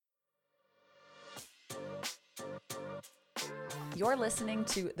You're listening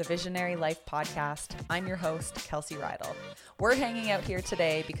to the Visionary Life Podcast. I'm your host, Kelsey Rydell. We're hanging out here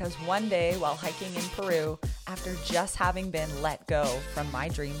today because one day while hiking in Peru, after just having been let go from my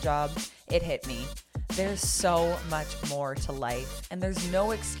dream job, it hit me. There's so much more to life, and there's no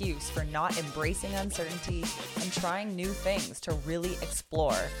excuse for not embracing uncertainty and trying new things to really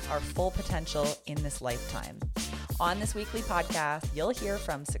explore our full potential in this lifetime. On this weekly podcast, you'll hear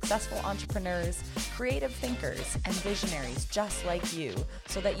from successful entrepreneurs, creative thinkers, and visionaries just like you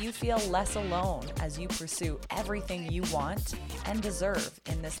so that you feel less alone as you pursue everything you want and deserve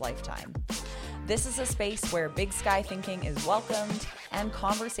in this lifetime. This is a space where big sky thinking is welcomed and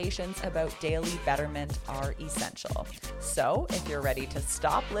conversations about daily betterment are essential. So if you're ready to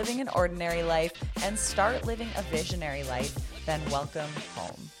stop living an ordinary life and start living a visionary life, then welcome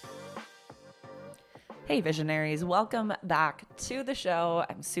home. Hey visionaries, welcome back to the show.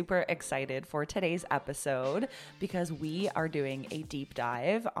 I'm super excited for today's episode because we are doing a deep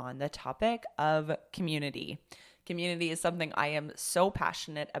dive on the topic of community. Community is something I am so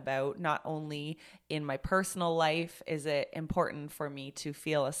passionate about. Not only in my personal life is it important for me to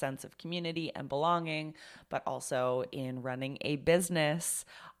feel a sense of community and belonging, but also in running a business.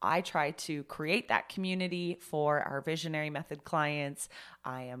 I try to create that community for our Visionary Method clients.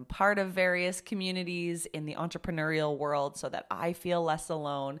 I am part of various communities in the entrepreneurial world so that I feel less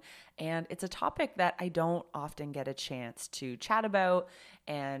alone. And it's a topic that I don't often get a chance to chat about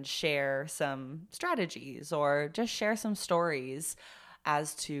and share some strategies or just share some stories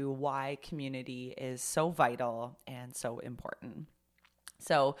as to why community is so vital and so important.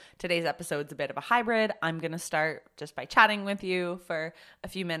 So today's episode's a bit of a hybrid. I'm going to start just by chatting with you for a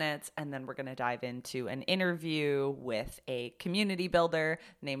few minutes, and then we're going to dive into an interview with a community builder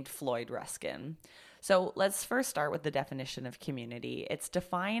named Floyd Ruskin. So let's first start with the definition of community. It's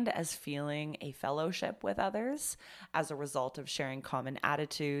defined as feeling a fellowship with others as a result of sharing common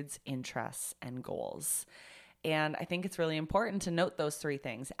attitudes, interests, and goals. And I think it's really important to note those three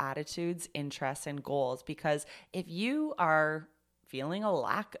things: attitudes, interests, and goals, because if you are feeling a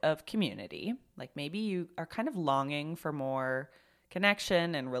lack of community, like maybe you are kind of longing for more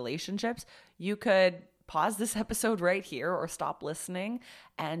connection and relationships, you could pause this episode right here or stop listening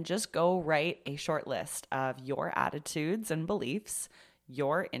and just go write a short list of your attitudes and beliefs,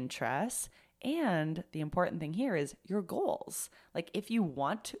 your interests, and the important thing here is your goals. Like if you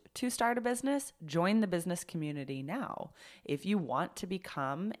want to start a business, join the business community now. If you want to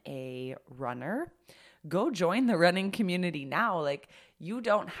become a runner, go join the running community now. Like you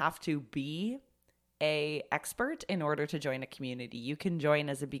don't have to be an expert in order to join a community. You can join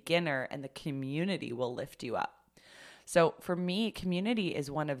as a beginner and the community will lift you up. So for me, community is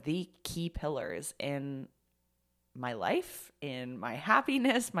one of the key pillars in my life, in my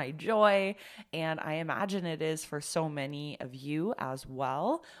happiness, my joy, and I imagine it is for so many of you as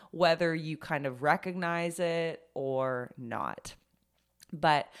well, whether you kind of recognize it or not.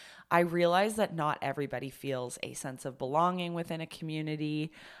 But I realize that not everybody feels a sense of belonging within a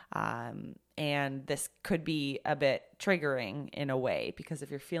community. And this could be a bit triggering in a way, because if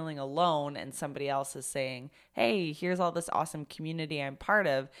you're feeling alone and somebody else is saying, hey, here's all this awesome community I'm part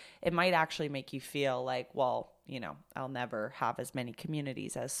of, it might actually make you feel like, well, I'll never have as many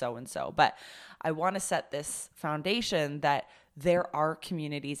communities as so-and-so. But I want to set this foundation that there are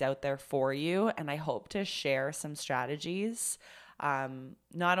communities out there for you. And I hope to share some strategies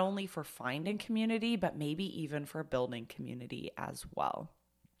not only for finding community, but maybe even for building community as well.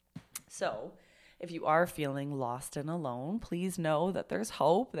 So if you are feeling lost and alone, please know that there's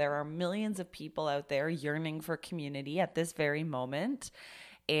hope. There are millions of people out there yearning for community at this very moment.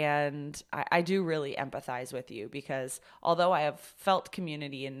 And I do really empathize with you, because although I have felt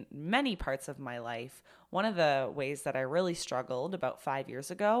community in many parts of my life, one of the ways that I really struggled about 5 years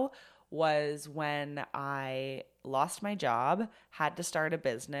ago was when I lost my job, had to start a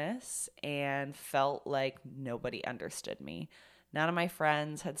business, and felt like nobody understood me. None of my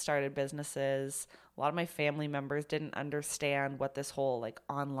friends had started businesses. A lot of my family members didn't understand what this whole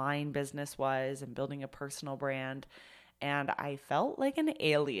online business was and building a personal brand. And I felt like an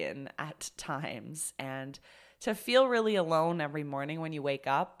alien at times. And to feel really alone every morning when you wake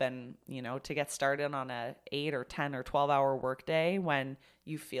up and, to get started on a 8 or 10 or 12 hour workday when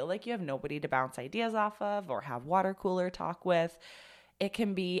you feel like you have nobody to bounce ideas off of or have water cooler talk with, it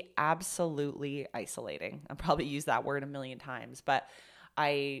can be absolutely isolating. I'll probably use that word a million times, but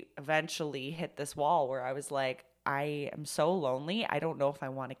I eventually hit this wall where I was like, I am so lonely. I don't know if I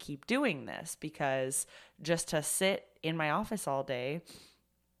want to keep doing this, because just to sit in my office all day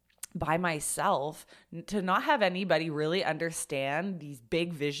by myself, to not have anybody really understand these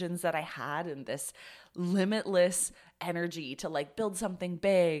big visions that I had and this limitless energy to like build something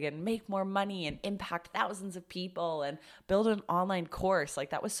big and make more money and impact thousands of people and build an online course.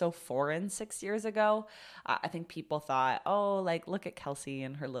 Like that was so foreign 6 years ago. I think people thought, oh, like look at Kelsey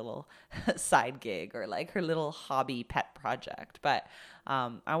and her little side gig or like her little hobby pet project. But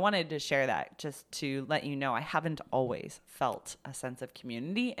I wanted to share that just to let you know I haven't always felt a sense of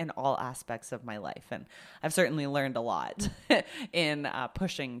community in all aspects of my life. And I've certainly learned a lot in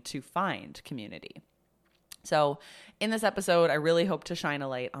pushing to find community. So in this episode, I really hope to shine a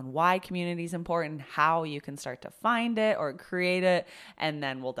light on why community is important, how you can start to find it or create it, and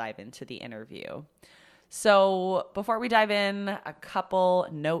then we'll dive into the interview. So before we dive in, a couple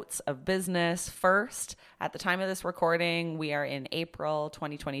notes of business. First, at the time of this recording, we are in April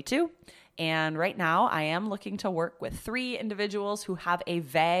 2022. And right now I am looking to work with 3 individuals who have a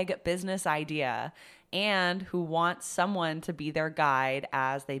vague business idea and who want someone to be their guide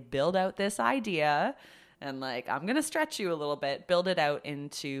as they build out this idea. And like, I'm going to stretch you a little bit, build it out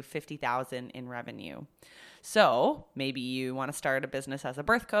into 50,000 in revenue. So maybe you want to start a business as a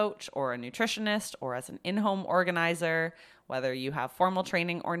birth coach or a nutritionist or as an in-home organizer, whether you have formal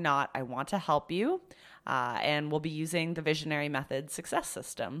training or not, I want to help you. And we'll be using the Visionary Method Success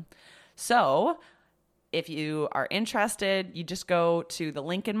System. So if you are interested, you just go to the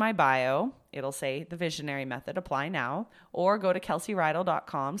link in my bio. It'll say the Visionary Method, apply now, or go to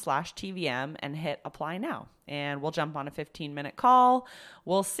kelseyrydell.com/TVM and hit apply now. And we'll jump on a 15-minute call.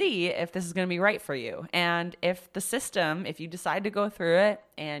 We'll see if this is going to be right for you. And if the system, if you decide to go through it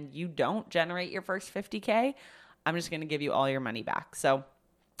and you don't generate your first 50K, I'm just going to give you all your money back. So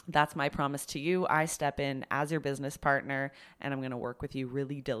that's my promise to you. I step in as your business partner and I'm going to work with you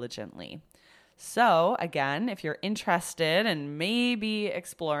really diligently. So again, if you're interested in maybe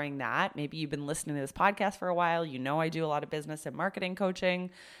exploring that, maybe you've been listening to this podcast for a while, you know I do a lot of business and marketing coaching,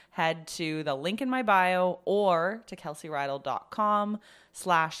 head to the link in my bio or to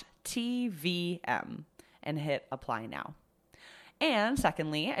kelseyrydell.com/TVM and hit apply now. And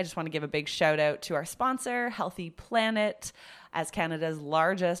secondly, I just want to give a big shout out to our sponsor, Healthy Planet. As Canada's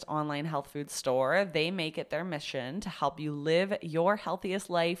largest online health food store, they make it their mission to help you live your healthiest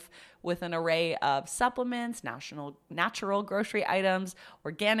life with an array of supplements, natural grocery items,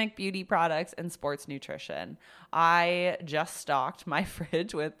 organic beauty products, and sports nutrition. I just stocked my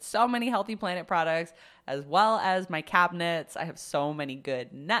fridge with so many Healthy Planet products, as well as my cabinets. I have so many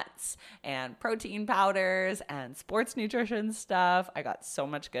good nuts and protein powders and sports nutrition stuff. I got so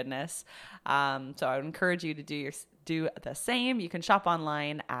much goodness. So I would encourage you to do the same. You can shop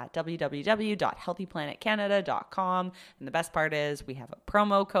online at www.healthyplanetcanada.com. And the best part is we have a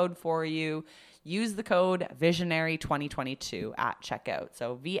promo code for you. Use the code Visionary2022 at checkout.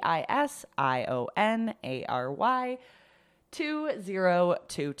 So VISIONARY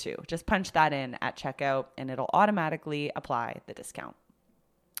 2022. Just punch that in at checkout and it'll automatically apply the discount.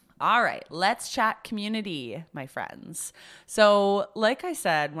 All right, let's chat community, my friends. So like I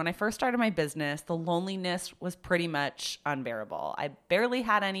said, when I first started my business, the loneliness was pretty much unbearable. I barely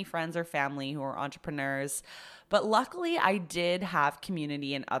had any friends or family who were entrepreneurs, but luckily I did have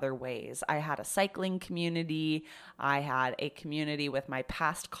community in other ways. I had a cycling community. I had a community with my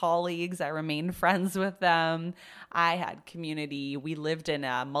past colleagues. I remained friends with them. I had community. We lived in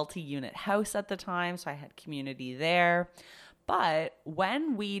a multi-unit house at the time, so I had community there. But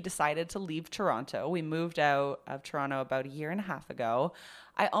when we decided to leave Toronto, we moved out of Toronto about 1.5 years ago,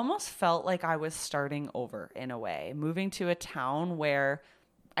 I almost felt like I was starting over in a way, moving to a town where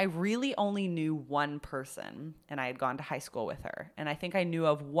I really only knew one person and I had gone to high school with her. And I think I knew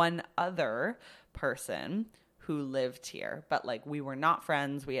of one other person who lived here, but like we were not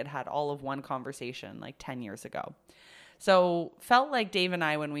friends. We had had all of one conversation like 10 years ago. So felt like Dave and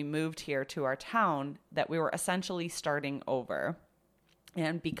I, when we moved here to our town, that we were essentially starting over.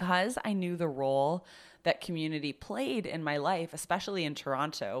 And because I knew the role that community played in my life, especially in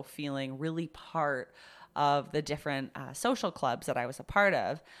Toronto, feeling really part of the different social clubs that I was a part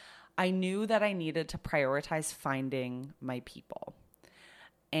of, I knew that I needed to prioritize finding my people.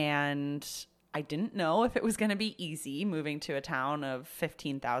 And I didn't know if it was going to be easy moving to a town of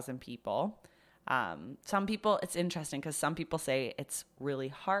 15,000 people. Some people, it's interesting because some people say it's really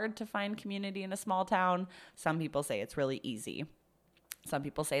hard to find community in a small town. Some people say it's really easy. Some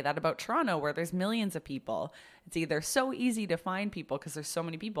people say that about Toronto, where there's millions of people. It's either so easy to find people because there's so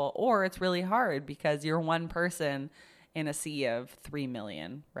many people, or it's really hard because you're one person in a sea of 3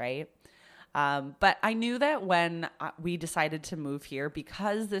 million, right? But I knew that when we decided to move here,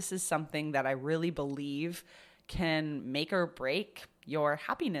 because this is something that I really believe can make or break your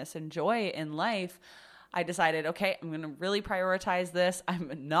happiness and joy in life, I decided, okay, I'm going to really prioritize this.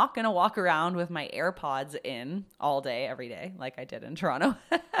 I'm not going to walk around with my AirPods in all day, every day, like I did in Toronto.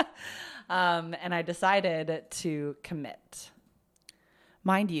 And I decided to commit.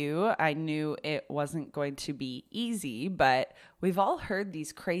 Mind you, I knew it wasn't going to be easy, but we've all heard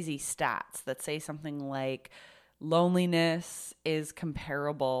these crazy stats that say something like loneliness is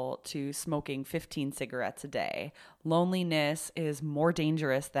comparable to smoking 15 cigarettes a day. Loneliness is more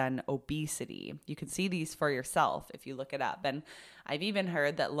dangerous than obesity. You can see these for yourself if you look it up. And I've even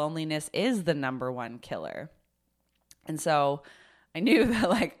heard that loneliness is the number one killer. And so I knew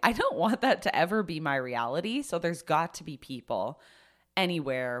that I don't want that to ever be my reality. So there's got to be people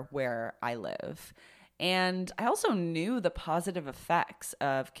anywhere where I live. And I also knew the positive effects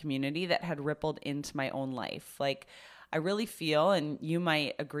of community that had rippled into my own life. I really feel, and you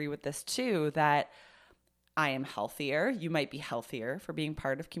might agree with this too, that I am healthier. You might be healthier for being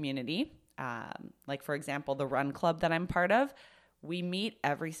part of community. For example, the run club that I'm part of, we meet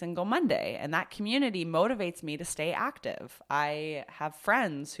every single Monday, and that community motivates me to stay active. I have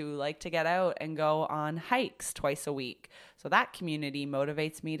friends who like to get out and go on hikes twice a week. So that community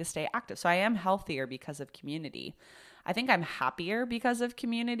motivates me to stay active. So I am healthier because of community. I think I'm happier because of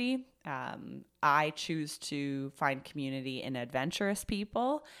community. I choose to find community in adventurous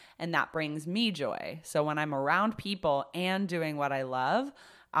people, and that brings me joy. So when I'm around people and doing what I love,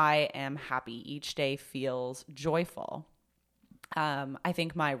 I am happy. Each day feels joyful. I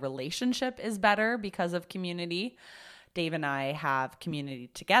think my relationship is better because of community. Dave and I have community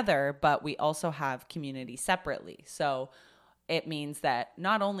together, but we also have community separately. So it means that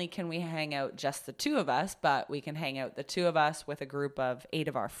not only can we hang out just the two of us, but we can hang out the two of us with a group of 8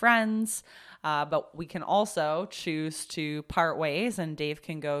 of our friends. But we can also choose to part ways, and Dave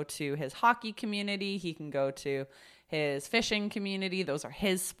can go to his hockey community. He can go to his fishing community. Those are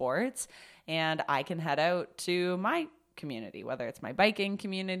his sports. And I can head out to my community, whether it's my biking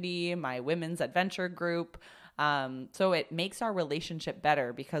community, my women's adventure group. So it makes our relationship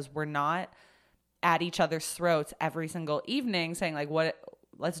better because we're not at each other's throats every single evening saying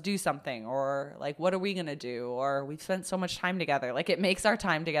let's do something, or what are we going to do? Or we've spent so much time together. It makes our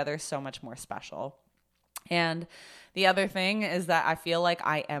time together so much more special. And the other thing is that I feel like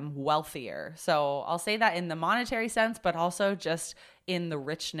I am wealthier. So I'll say that in the monetary sense, but also just in the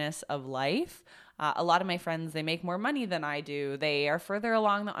richness of life. A lot of my friends, they make more money than I do. They are further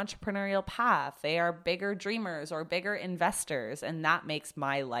along the entrepreneurial path. They are bigger dreamers or bigger investors. And that makes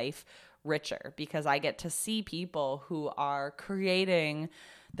my life richer because I get to see people who are creating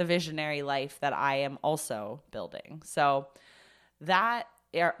the visionary life that I am also building. So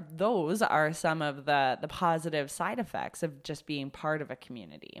those are some of the positive side effects of just being part of a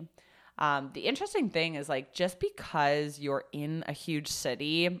community. The interesting thing is just because you're in a huge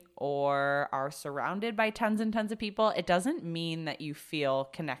city or are surrounded by tons and tons of people, it doesn't mean that you feel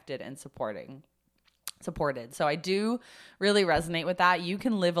connected and supported. So I do really resonate with that. You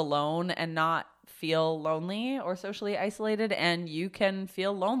can live alone and not feel lonely or socially isolated, and you can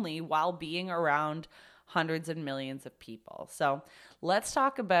feel lonely while being around hundreds and millions of people. So let's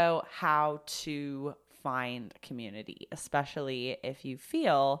talk about how to find community, especially if you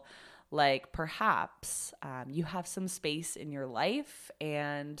feel like perhaps you have some space in your life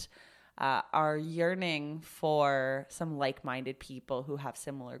and are yearning for some like-minded people who have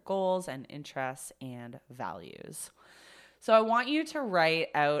similar goals and interests and values. So I want you to write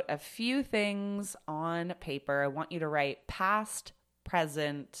out a few things on paper. I want you to write past,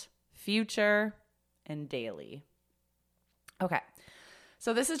 present, future, and daily. Okay.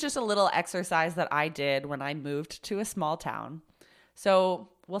 So this is just a little exercise that I did when I moved to a small town. So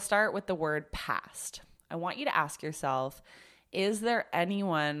we'll start with the word past. I want you to ask yourself, is there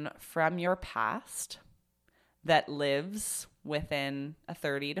anyone from your past that lives within a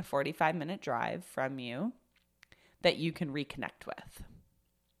 30 to 45 minute drive from you that you can reconnect with?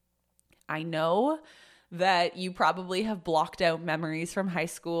 I know that you probably have blocked out memories from high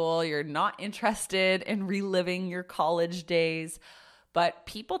school. You're not interested in reliving your college days. But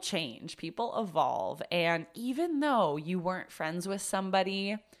people change, people evolve. And even though you weren't friends with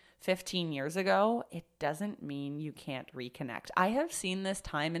somebody 15 years ago, it doesn't mean you can't reconnect. I have seen this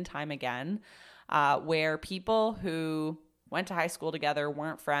time and time again where people who went to high school together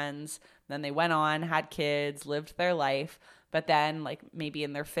weren't friends. Then they went on, had kids, lived their life. But then maybe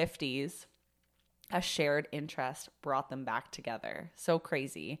in their 50s, a shared interest brought them back together. So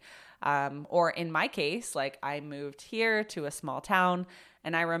crazy. Or in my case, I moved here to a small town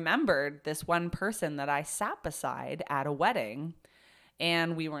and I remembered this one person that I sat beside at a wedding,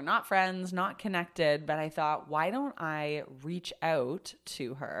 and we were not friends, not connected, but I thought, why don't I reach out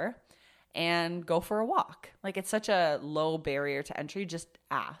to her and go for a walk. Like, it's such a low barrier to entry. Just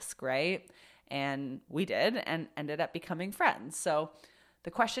ask, right? And we did and ended up becoming friends. So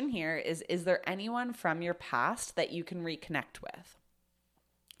the question here is there anyone from your past that you can reconnect with?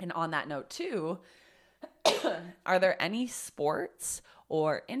 And on that note too, are there any sports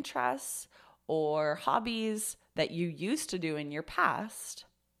or interests or hobbies that you used to do in your past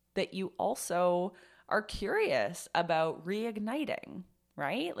that you also are curious about reigniting,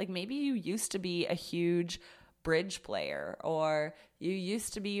 right? Like, maybe you used to be a huge bridge player, or you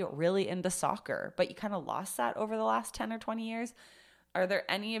used to be really into soccer, but you kind of lost that over the last 10 or 20 years. Are there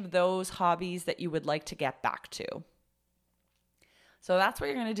any of those hobbies that you would like to get back to? So that's what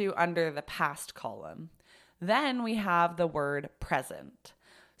you're going to do under the past column. Then we have the word present.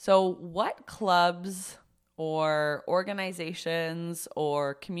 So what clubs or organizations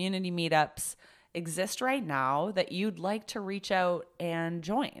or community meetups exist right now that you'd like to reach out and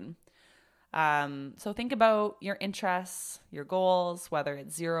join? So think about your interests, your goals, whether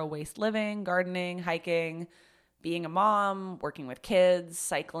it's zero waste living, gardening, hiking, being a mom, working with kids,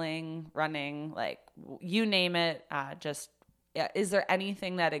 cycling, running, like you name it. Is there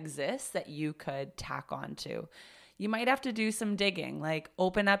anything that exists that you could tack onto? You might have to do some digging, like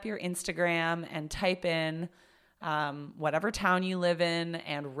open up your Instagram and type in whatever town you live in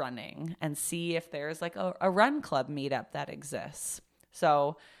and running, and see if there's like a run club meetup that exists.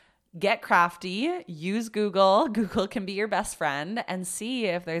 So get crafty, use Google. Google can be your best friend, and see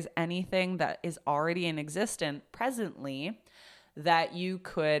if there's anything that is already in existence presently that you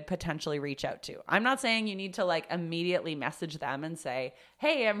could potentially reach out to. I'm not saying you need to like immediately message them and say,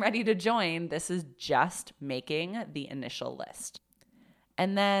 hey, I'm ready to join. This is just making the initial list.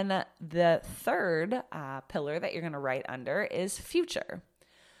 And then the third pillar that you're going to write under is future.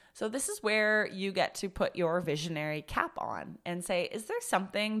 So this is where you get to put your visionary cap on and say, is there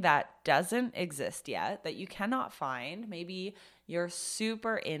something that doesn't exist yet that you cannot find? Maybe you're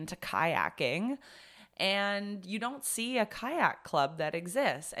super into kayaking and you don't see a kayak club that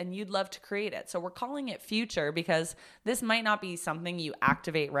exists and you'd love to create it. So we're calling it future because this might not be something you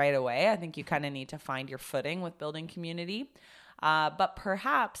activate right away. I think you kind of need to find your footing with building community. But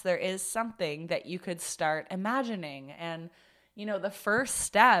perhaps there is something that you could start imagining. And you know, the first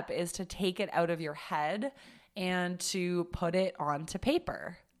step is to take it out of your head and to put it onto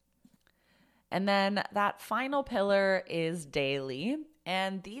paper. And then that final pillar is daily.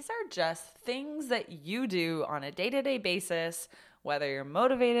 And these are just things that you do on a day-to-day basis, whether you're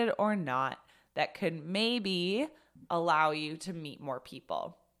motivated or not, that could maybe allow you to meet more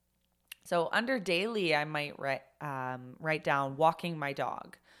people. So under daily, I might write down walking my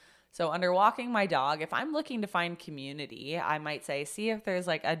dog. So under walking my dog, if I'm looking to find community, I might say, see if there's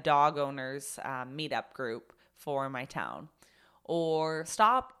like a dog owners meetup group for my town, or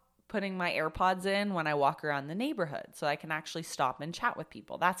stop putting my AirPods in when I walk around the neighborhood so I can actually stop and chat with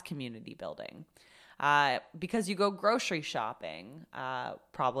people. That's community building. Because you go grocery shopping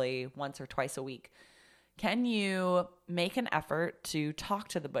probably once or twice a week. Can you make an effort to talk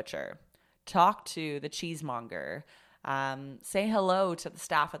to the butcher, talk to the cheesemonger, say hello to the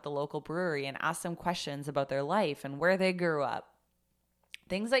staff at the local brewery and ask them questions about their life and where they grew up?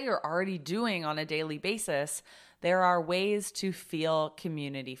 Things that you're already doing on a daily basis, there are ways to feel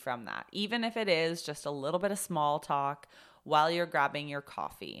community from that, even if it is just a little bit of small talk while you're grabbing your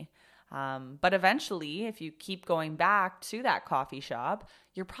coffee. But eventually, if you keep going back to that coffee shop,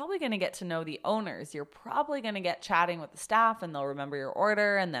 you're probably going to get to know the owners. You're probably going to get chatting with the staff and they'll remember your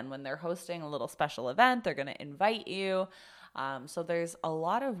order. And then when they're hosting a little special event, they're going to invite you. So there's a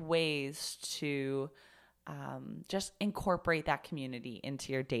lot of ways to just incorporate that community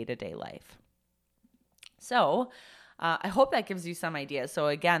into your day-to-day life. So I hope that gives you some ideas. So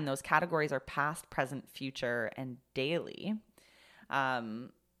again, those categories are past, present, future, and daily.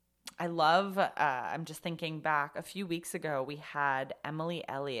 I love, I'm just thinking back a few weeks ago, we had Emily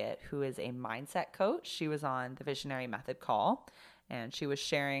Elliott, who is a mindset coach. She was on the Visionary Method call, and she was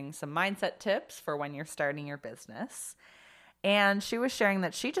sharing some mindset tips for when you're starting your business. And she was sharing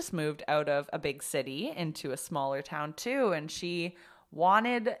that she just moved out of a big city into a smaller town too, and she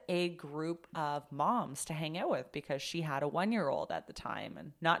wanted a group of moms to hang out with because she had a 1-year-old at the time,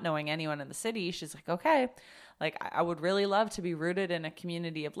 and not knowing anyone in the city, she's like, okay, like I would really love to be rooted in a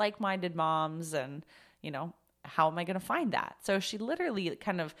community of like-minded moms, and you know, how am I going to find that? So she literally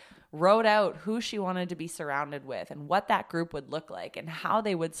kind of wrote out who she wanted to be surrounded with and what that group would look like and how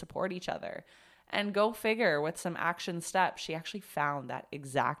they would support each other. And go figure, with some action steps, she actually found that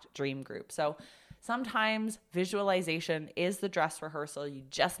exact dream group. So sometimes visualization is the dress rehearsal. You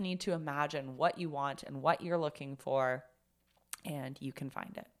just need to imagine what you want and what you're looking for, and you can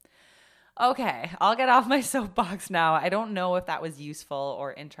find it. Okay, I'll get off my soapbox now. I don't know if that was useful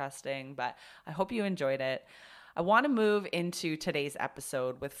or interesting, but I hope you enjoyed it. I want to move into today's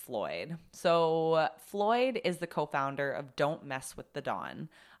episode with Floyd. So, Floyd is the co founder of Don't Mess with the Dawn.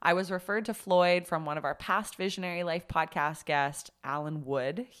 I was referred to Floyd from one of our past Visionary Life podcast guests, Alan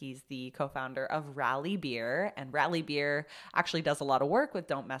Wood. He's the co founder of Rally Beer, and Rally Beer actually does a lot of work with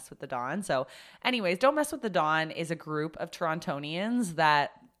Don't Mess with the Dawn. So, anyways, Don't Mess with the Dawn is a group of Torontonians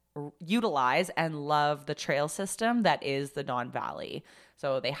that utilize and love the trail system that is the Don Valley.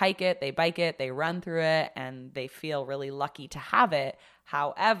 So they hike it, they bike it, they run through it, and they feel really lucky to have it.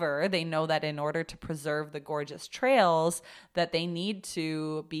 However, they know that in order to preserve the gorgeous trails, that they need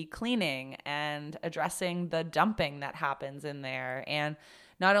to be cleaning and addressing the dumping that happens in there, and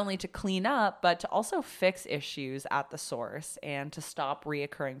not only to clean up, but to also fix issues at the source and to stop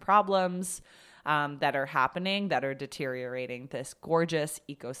reoccurring problems that are happening, that are deteriorating this gorgeous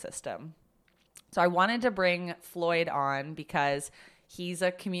ecosystem. So I wanted to bring Floyd on because he's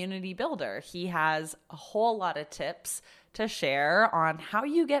a community builder. He has a whole lot of tips to share on how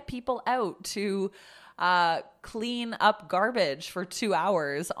you get people out to clean up garbage for 2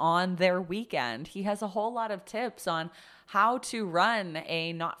 hours on their weekend. He has a whole lot of tips on how to run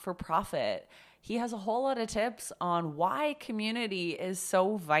a not-for-profit. He has a whole lot of tips on why community is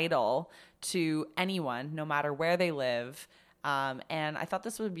so vital to anyone, no matter where they live. And I thought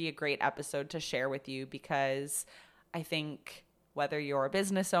this would be a great episode to share with you because I think whether you're a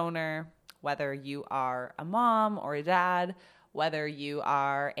business owner, whether you are a mom or a dad, whether you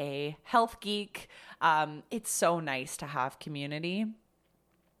are a health geek, it's so nice to have community.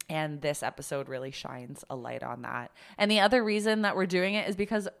 And this episode really shines a light on that. And the other reason that we're doing it is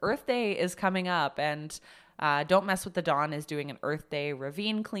because Earth Day is coming up, and Don't Mess with the Dawn is doing an Earth Day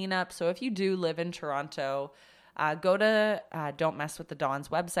ravine cleanup. So if you do live in Toronto, go to Don't Mess with the Dawn's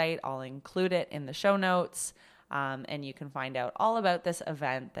website. I'll include it in the show notes. And you can find out all about this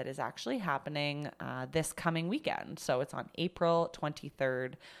event that is actually happening this coming weekend. So it's on April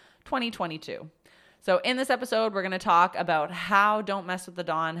 23rd, 2022. So in this episode, we're going to talk about how Don't Mess with the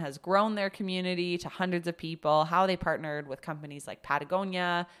Dawn has grown their community to hundreds of people, how they partnered with companies like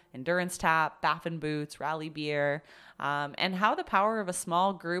Patagonia, Endurance Tap, Baffin Boots, Rally Beer, and how the power of a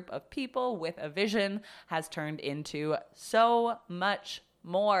small group of people with a vision has turned into so much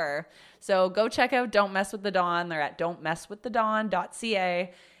more. So go check out Don't Mess with the Dawn. They're at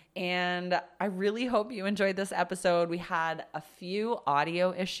don'tmesswiththedawn.ca. And I really hope you enjoyed this episode. We had a few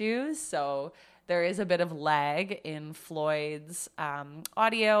audio issues, so there is a bit of lag in Floyd's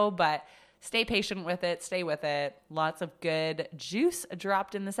audio, but stay patient with it. Stay with it. Lots of good juice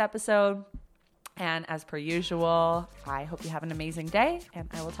dropped in this episode. And as per usual, I hope you have an amazing day, and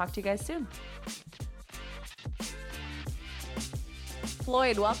I will talk to you guys soon.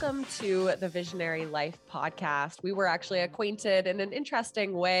 Floyd, welcome to the Visionary Life podcast. We were actually acquainted in an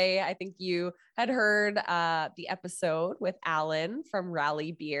interesting way. I think you had heard the episode with Alan from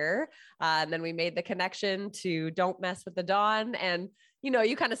Rally Beer. And then we made the connection to Don't Mess with the Dawn. And, you know,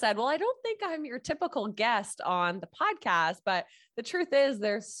 you kind of said, well, I don't think I'm your typical guest on the podcast. But the truth is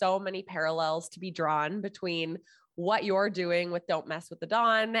there's so many parallels to be drawn between what you're doing with Don't Mess with the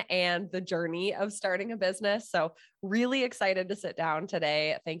Dawn and the journey of starting a business. So really excited to sit down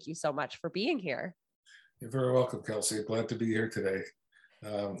today. Thank you so much for being here. You're very welcome, Kelsey. Glad to be here today.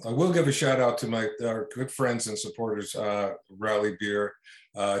 I will give a shout out to our good friends and supporters, Rally Beer,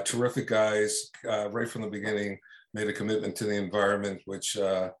 terrific guys, right from the beginning, made a commitment to the environment, which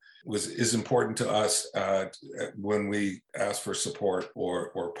is important to us when we ask for support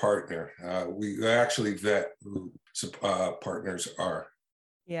or partner. We actually vet who partners are.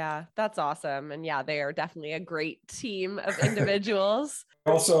 Yeah, that's awesome. And yeah, they are definitely a great team of individuals.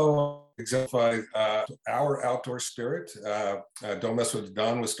 Also exemplify our outdoor spirit. Don't Mess with the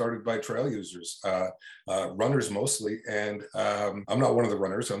Dawn was started by trail users, runners mostly. And I'm not one of the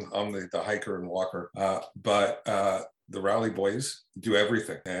runners. I'm the hiker and walker. But the Rally boys do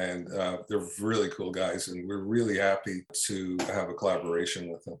everything, and they're really cool guys, and we're really happy to have a collaboration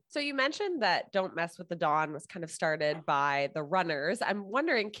with them. So you mentioned that Don't Mess with the Dawn was kind of started by the runners. I'm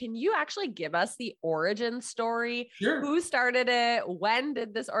wondering, can you actually give us the origin story? Sure. Who started it? When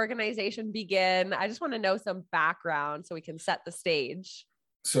did this organization begin? I just want to know some background so we can set the stage.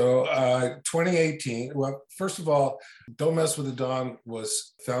 So 2018, well, first of all, Don't Mess with the Dawn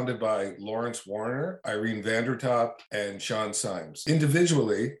was founded by Lawrence Warner, Irene Vandertop, and Sean Symes.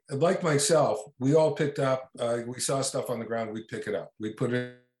 Individually, like myself, we all picked up, we saw stuff on the ground, we'd pick it up. We'd put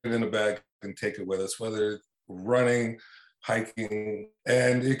it in a bag and take it with us, whether running, hiking,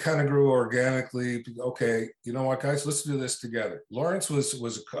 and it kind of grew organically. Okay, you know what, guys, let's do this together. Lawrence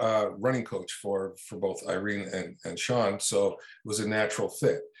was a running coach for both Irene and Sean, so it was a natural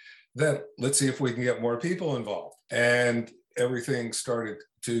fit. Then let's see if we can get more people involved, and everything started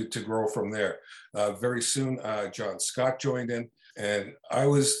to grow from there. Very soon, John Scott joined in, and I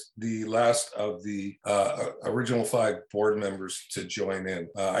was the last of the original 5 board members to join in.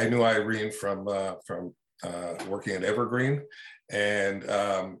 I knew Irene from working at Evergreen, and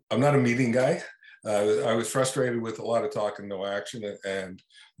I'm not a meeting guy. I was frustrated with a lot of talk and no action, and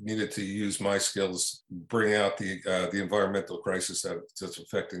needed to use my skills, bring out the environmental crisis that's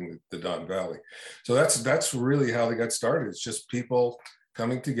affecting the Don Valley. So that's really how they got started. It's just people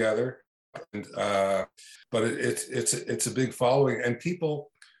coming together, and but it's a big following, and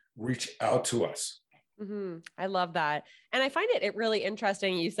people reach out to us. Mm-hmm. I love that. And I find it really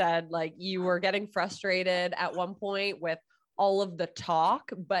interesting. You said like you were getting frustrated at one point with all of the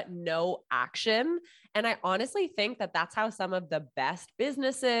talk, but no action. And I honestly think that that's how some of the best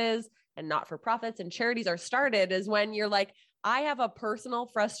businesses and not-for-profits and charities are started, is when you're like, I have a personal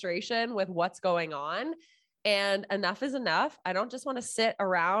frustration with what's going on, and enough is enough. I don't just want to sit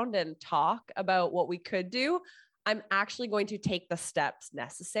around and talk about what we could do. I'm actually going to take the steps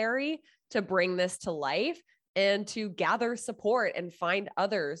necessary to bring this to life and to gather support and find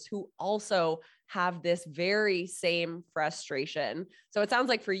others who also have this very same frustration. So it sounds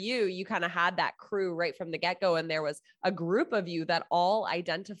like for you, you kind of had that crew right from the get-go, and there was a group of you that all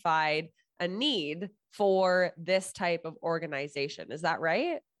identified a need for this type of organization. Is that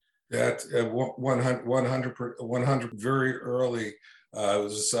right? That 100 very early, it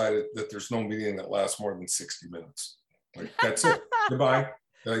was decided that there's no meeting that lasts more than 60 minutes. Like, that's it. Goodbye.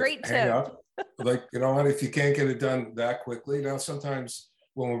 Like, Great hang tip. up. Like, you know what, if you can't get it done that quickly, now sometimes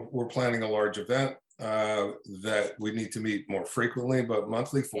when we're planning a large event, that we need to meet more frequently, but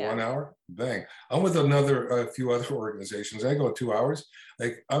monthly for 1 hour, bang. I'm with a few other organizations. I go 2 hours,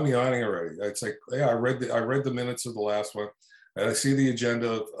 like I'm yawning already. It's like, yeah, I read the minutes of the last one, and I see the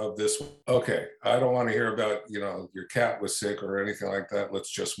agenda of this one. Okay, I don't want to hear about, your cat was sick or anything like that.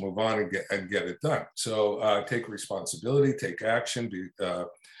 Let's just move on and get it done. So take responsibility, take action,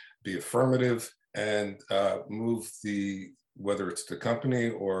 be affirmative, and move whether it's the company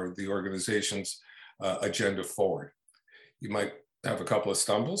or the organization's agenda forward. You might have a couple of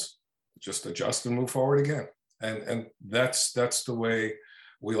stumbles, just adjust and move forward again. And that's the way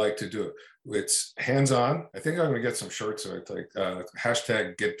we like to do it. It's hands-on. I think I'm going to get some shirts that I like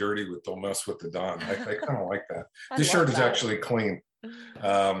hashtag get dirty with don't mess with the Don. I kind of like that. This shirt is actually clean,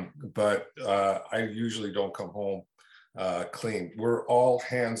 but I usually don't come home clean. We're all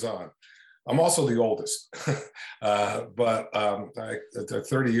hands-on. I'm also the oldest, but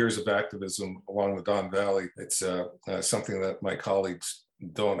 30 years of activism along the Don Valley, it's something that my colleagues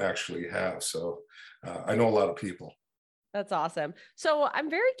don't actually have. So I know a lot of people. That's awesome. So I'm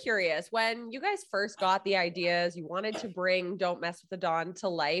very curious, when you guys first got the ideas, you wanted to bring Don't Mess with the Don to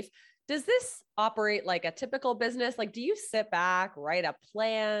life. Does this operate like a typical business? Like, do you sit back, write a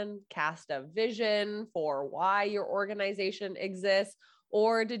plan, cast a vision for why your organization exists?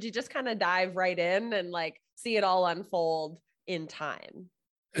 Or did you just kind of dive right in and like see it all unfold in time?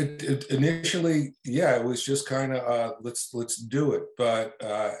 Initially, yeah, it was just kind of let's do it. But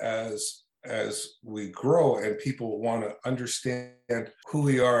as we grow and people want to understand who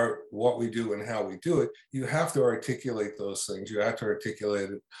we are, what we do, and how we do it, you have to articulate those things. You have to articulate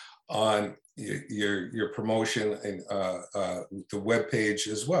it on your promotion and the webpage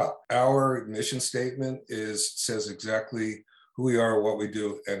as well. Our mission statement says exactly who we are, what we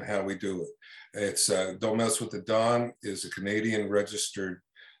do, and how we do it. It's Don't Mess with the Don is a Canadian registered,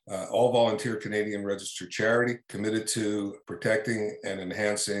 all volunteer Canadian registered charity committed to protecting and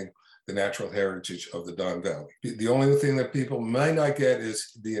enhancing the natural heritage of the Don Valley. The only thing that people might not get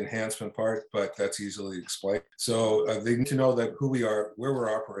is the enhancement part, but that's easily explained. So they need to know that who we are, where we're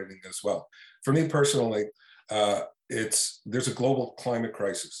operating as well. For me personally, there's a global climate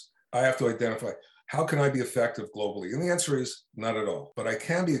crisis. I have to identify, how can I be effective globally? And the answer is not at all, but I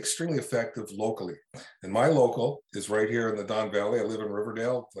can be extremely effective locally. And my local is right here in the Don Valley. I live in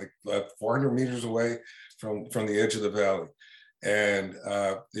Riverdale, like 400 meters away from the edge of the valley. And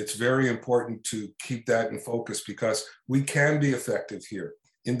it's very important to keep that in focus, because we can be effective here.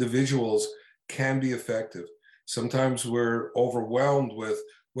 Individuals can be effective. Sometimes we're overwhelmed with,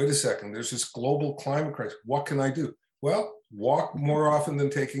 wait a second, there's this global climate crisis. What can I do? Well, walk more often than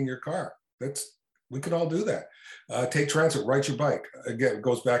taking your car. We could all do that. Take transit, ride your bike. Again, it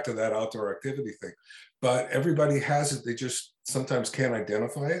goes back to that outdoor activity thing. But everybody has it. They just sometimes can't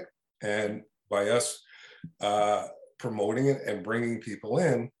identify it. And by us promoting it and bringing people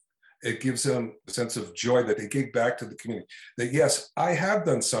in, it gives them a sense of joy that they give back to the community. That yes, I have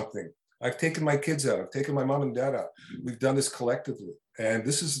done something. I've taken my kids out. I've taken my mom and dad out. We've done this collectively, and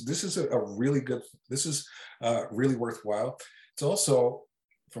this is a really good. This is really worthwhile. It's also,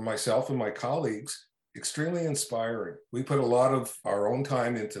 for myself and my colleagues, extremely inspiring. We put a lot of our own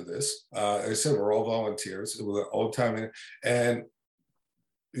time into this. As I said, we're all volunteers. We're all time in, and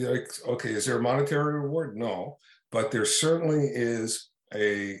like, okay, is there a monetary reward? No, but there certainly is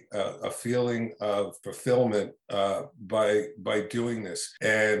a feeling of fulfillment by doing this,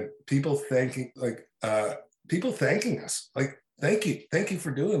 and people thanking us, like, thank you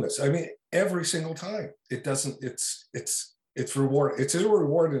for doing this. I mean, every single time. It's reward. It's a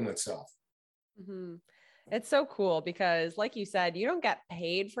reward in itself. Mm-hmm. It's so cool because, like you said, you don't get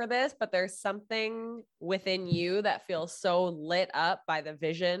paid for this, but there's something within you that feels so lit up by the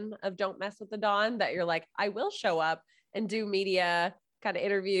vision of Don't Mess with the Dawn that you're like, I will show up and do media kind of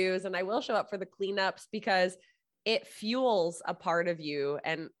interviews, and I will show up for the cleanups, because it fuels a part of you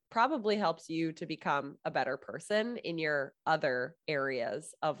and probably helps you to become a better person in your other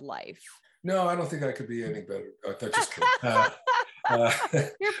areas of life. No, I don't think I could be any better. Just kidding.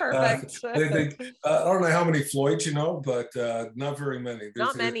 You're perfect. I don't know how many Floyds you know, but not very many.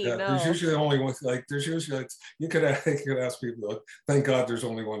 Not many. No. There's usually only one. Like there's usually you could ask people. Thank God there's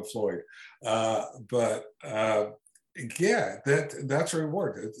only one Floyd. But yeah, that's a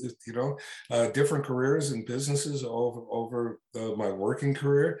reward. Different careers and businesses over my working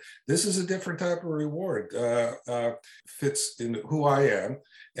career. This is a different type of reward. Fits in who I am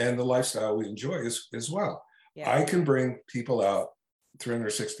and the lifestyle we enjoy as well. Yeah. I can bring people out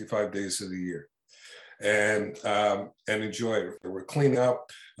 365 days of the year and enjoy it. We're cleaning up,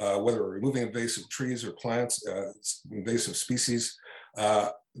 whether we're removing invasive trees or plants, invasive species.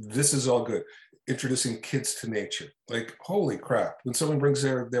 This is all good. Introducing kids to nature. Like, holy crap. When someone brings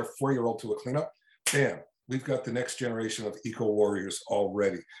their 4-year-old to a cleanup, bam, we've got the next generation of eco warriors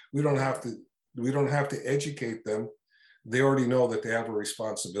already. We don't have to educate them. They already know that they have a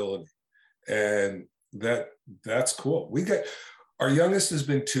responsibility. And that's cool. Our youngest has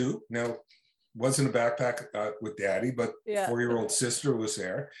been 2 now. Wasn't a backpack with daddy, but 4-year-old sister was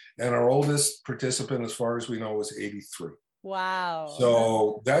there, and our oldest participant, as far as we know, was 83. Wow.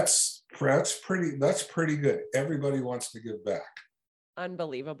 So that's pretty good. Everybody wants to give back.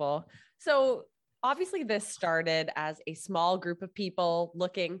 Unbelievable. So obviously this started as a small group of people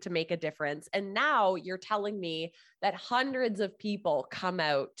looking to make a difference. And now you're telling me that hundreds of people come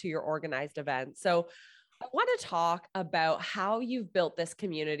out to your organized event. So I want to talk about how you've built this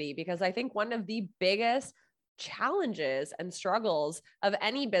community, because I think one of the biggest challenges and struggles of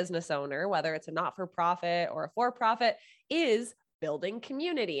any business owner, whether it's a not-for-profit or a for-profit, is building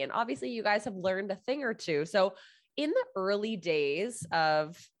community. And obviously you guys have learned a thing or two. So in the early days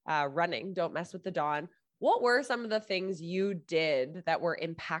of running Don't Mess with the Dawn, what were some of the things you did that were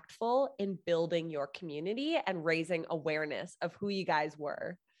impactful in building your community and raising awareness of who you guys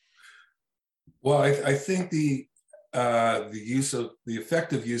were? Well, I think the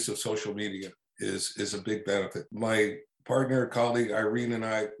effective use of social media is a big benefit. My partner, colleague Irene, and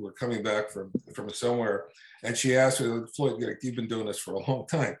I were coming back from somewhere, and she asked me, Floyd, you've been doing this for a long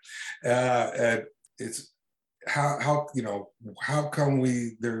time, and it's how come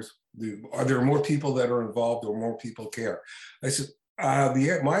are there more people that are involved or more people care? I said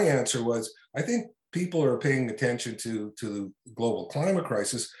my answer was, I think people are paying attention to the global climate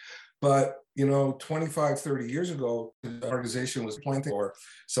crisis, but 25, 30 years ago, the organization was planting or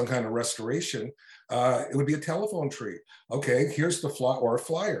some kind of restoration. It would be a telephone tree. Okay, here's the or a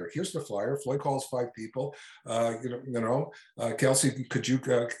flyer. Here's the flyer. Floyd calls 5 people. Kelsey, could you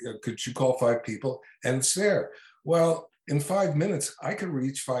call 5 people? And it's there. Well, in 5 minutes, I could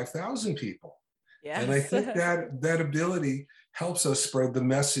reach 5,000 people. Yes. And I think that ability helps us spread the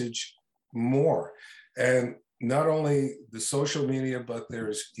message more. And not only the social media, but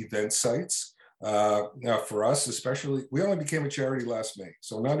there's event sites. Now for us, especially, we only became a charity last May,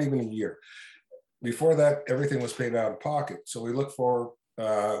 so not even a year. Before that, everything was paid out of pocket. So we look for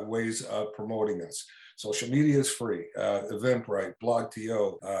ways of promoting us. Social media is free. Eventbrite,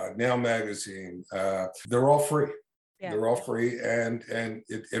 BlogTO, Now Magazine, they're all free. Yeah. They're all free, and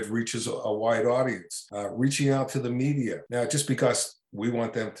it reaches a wide audience. Reaching out to the media. Now, just because we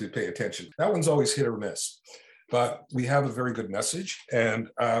want them to pay attention, that one's always hit or miss. But we have a very good message, and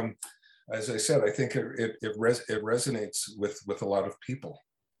as I said, I think it resonates with a lot of people.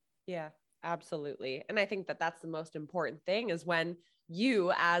 Yeah, absolutely. And I think that's the most important thing, is when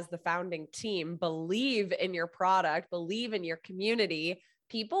you, as the founding team, believe in your product, believe in your community,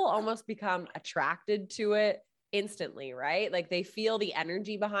 people almost become attracted to it instantly, right? Like they feel the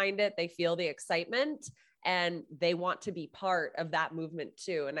energy behind it, they feel the excitement, and they want to be part of that movement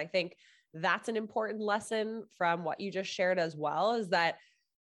too. And I think that's an important lesson from what you just shared as well, is that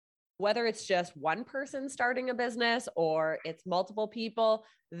whether it's just one person starting a business or it's multiple people,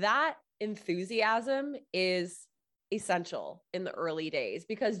 that enthusiasm is essential in the early days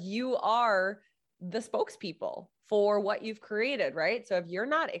because you are the spokespeople for what you've created, right? So if you're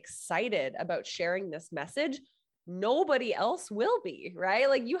not excited about sharing this message, nobody else will be, right?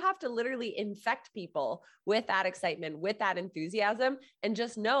 Like you have to literally infect people with that excitement, with that enthusiasm, and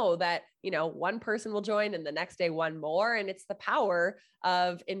just know that, one person will join and the next day one more. And it's the power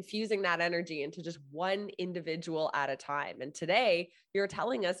of infusing that energy into just one individual at a time. And today you're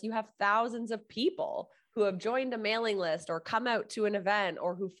telling us you have thousands of people who have joined a mailing list or come out to an event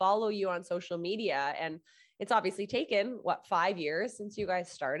or who follow you on social media. And it's obviously taken 5 years since you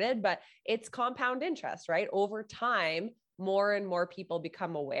guys started, but it's compound interest, right? Over time, more and more people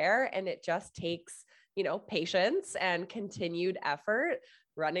become aware, and it just takes, patience and continued effort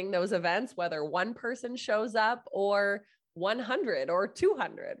running those events, whether one person shows up or 100 or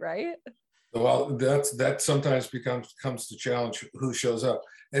 200, right? Well, that sometimes comes the challenge, who shows up.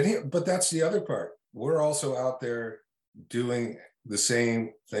 But that's the other part. We're also out there doing the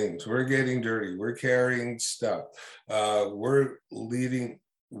same things. We're getting dirty. We're carrying stuff. We're leading.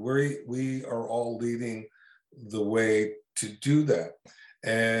 We are all leading the way to do that.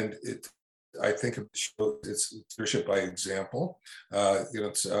 And I think it's leadership by example.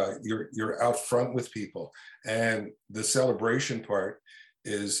 You're out front with people, and the celebration part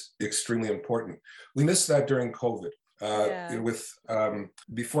is extremely important. We missed that during COVID.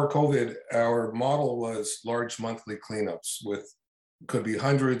 Before COVID, our model was large monthly cleanups with, could be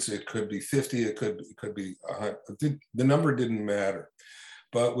hundreds, it could be 50, it could be the number didn't matter.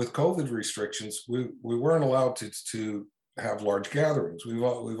 But with COVID restrictions, we weren't allowed to have large gatherings. We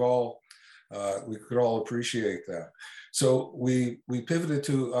could all appreciate that. So we pivoted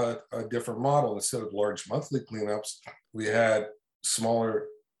to a different model. Instead of large monthly cleanups, we had smaller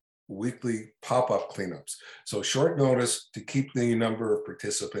weekly pop-up cleanups. So short notice to keep the number of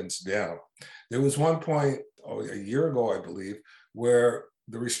participants down. There was one point a year ago, I believe, where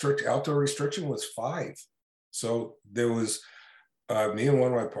the outdoor restriction was 5. So there was me and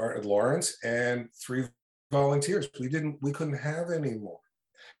one of my partners, Lawrence, and 3 volunteers. We couldn't have any more.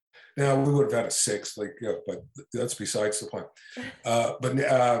 Now we would have had a 6th, but that's besides the point.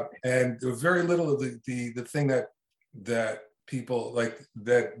 And there was very little of the thing that people like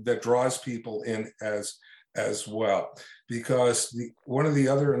that draws people in as well, because one of the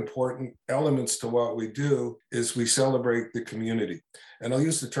other important elements to what we do is we celebrate the community. And I'll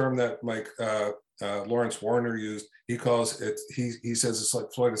use the term that Lawrence Warner used. He calls it, he says it's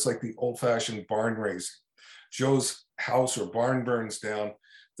like, Floyd, it's like the old-fashioned barn raising. Joe's house or barn burns down.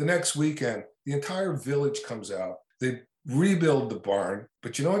 The next weekend, the entire village comes out. They rebuild the barn,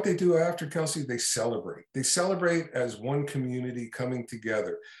 but you know what they do after, Kelsey? They celebrate. They celebrate as one community coming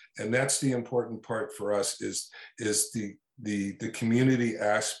together, and that's the important part for us. Is the community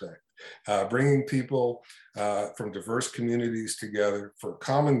aspect, bringing people from diverse communities together for a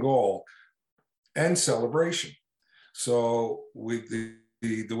common goal and celebration. So the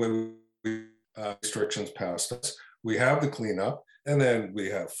way restrictions passed us, we have the cleanup. And then we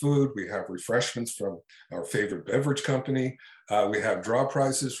have food, we have refreshments from our favorite beverage company, we have draw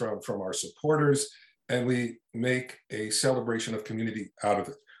prizes from our supporters, and we make a celebration of community out of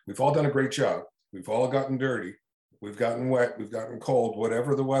it. We've all done a great job. We've all gotten dirty. We've gotten wet. We've gotten cold,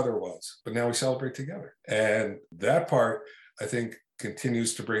 whatever the weather was. But now we celebrate together. And that part, I think,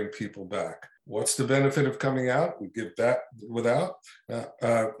 continues to bring people back. What's the benefit of coming out? We give that without.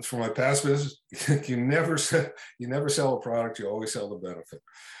 From my past business, you never sell a product. You always sell the benefit.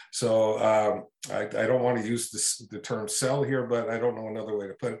 So I don't want to use the term sell here, but I don't know another way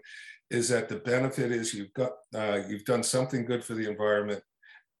to put it. Is that the benefit is you've done something good for the environment,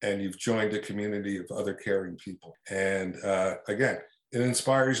 and you've joined a community of other caring people. And again, it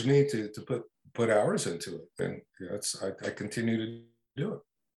inspires me to put hours into it, and I continue to do it.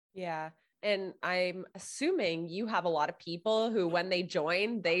 Yeah. And I'm assuming you have a lot of people who, when they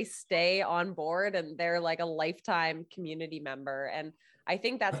join, they stay on board and they're like a lifetime community member. And I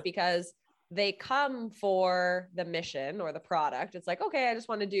think that's because they come for the mission or the product. It's like, okay, I just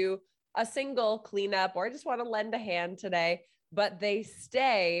want to do a single cleanup, or I just want to lend a hand today, but they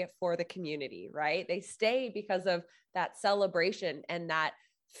stay for the community, right? They stay because of that celebration and that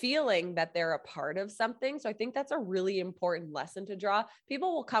feeling that they're a part of something. So I think that's a really important lesson to draw.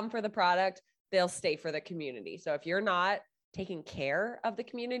 People will come for the product, they'll stay for the community. So if you're not taking care of the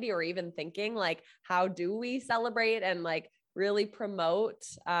community, or even thinking like, how do we celebrate and like really promote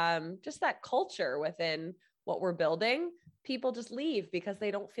just that culture within what we're building, people just leave because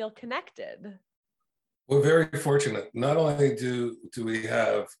they don't feel connected. We're very fortunate. Not only do we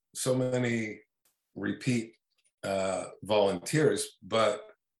have so many repeat volunteers, but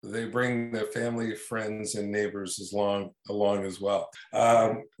they bring their family, friends, and neighbors along as well.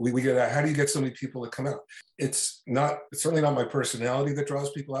 We get how do you get so many people to come out? It's certainly not my personality that draws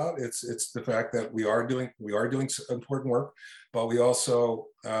people out. It's the fact that we are doing important work, but we also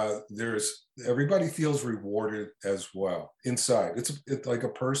everybody feels rewarded as well inside. It's like a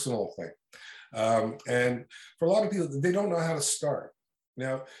personal thing. And for a lot of people, they don't know how to start.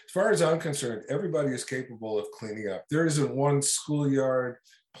 Now, as far as I'm concerned, everybody is capable of cleaning up. There isn't one schoolyard,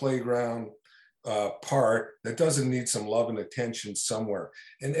 playground, part that doesn't need some love and attention somewhere.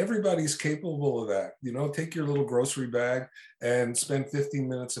 And everybody's capable of that. You know, take your little grocery bag and spend 15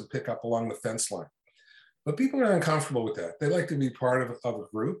 minutes and pick up along the fence line. But people are uncomfortable with that. They like to be part of a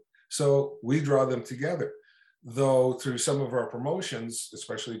group. So we draw them together. Though through some of our promotions,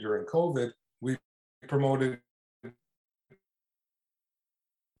 especially during COVID, we promoted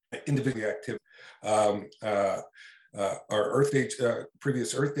individual activity. Our Earth Day,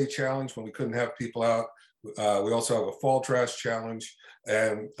 previous Earth Day challenge, when we couldn't have people out. We also have a fall trash challenge,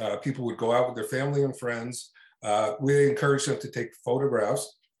 and people would go out with their family and friends. We encourage them to take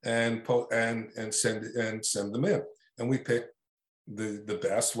photographs and send them in, and we pick the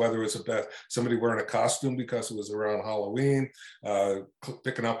best, whether it's somebody wearing a costume because it was around Halloween,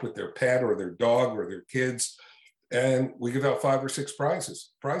 picking up with their pet or their dog or their kids, and we give out 5 or 6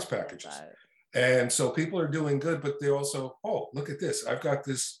 prize packages. And so people are doing good, but they also, oh, look at this. I've got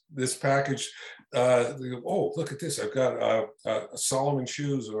this package. Oh, look at this. I've got Solomon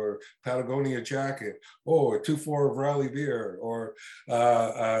shoes or Patagonia jacket. Oh, a 2-4 of Rally beer. Or,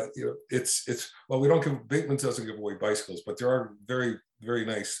 well, we don't give, Bateman's doesn't give away bicycles, but there are very, very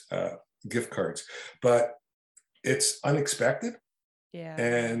nice gift cards. But it's unexpected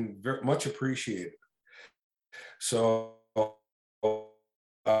and very much appreciated. So,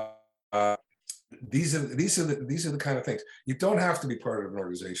 these are the kind of things. You don't have to be part of an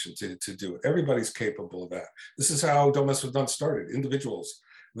organization to do it. Everybody's capable of that. This is how Don't Mess With Done started. Individuals,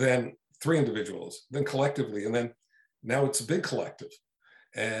 then 3 individuals, then collectively, and then now it's a big collective.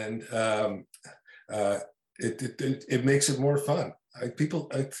 And it makes it more fun.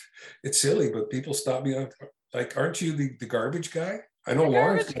 It's silly, but people stop me like, aren't you the garbage guy? I know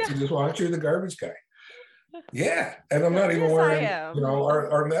Lawrence just, aren't you the garbage guy? Yeah, and I'm not even wearing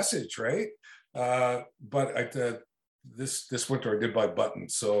our message, right? But this winter I did buy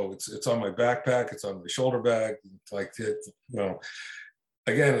buttons, so it's on my backpack, it's on my shoulder bag, like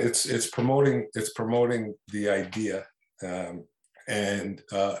again, it's promoting the idea and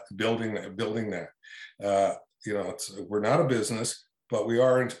building that. We're not a business, but we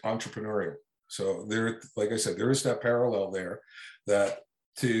are entrepreneurial. So there, like I said, there is that parallel there that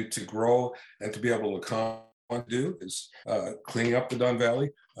to grow and to be able to do is cleaning up the Don Valley.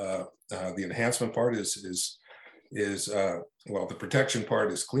 The enhancement part is well, the protection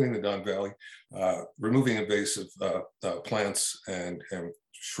part is cleaning the Don Valley, removing invasive plants and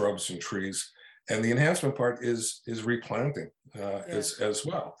shrubs and trees, and the enhancement part is replanting as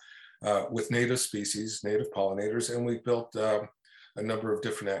well with native species, native pollinators, and we've built a number of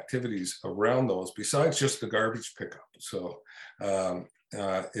different activities around those besides just the garbage pickup. So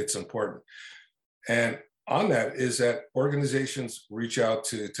it's important. And on that is that organizations reach out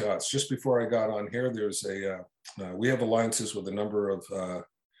to us. Just before I got on here, there's we have alliances with a number of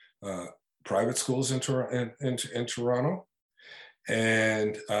private schools in Toronto,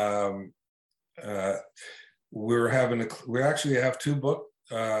 and we actually have 2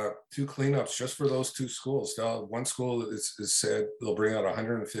 cleanups just for those 2 schools. Now, one school is said they'll bring out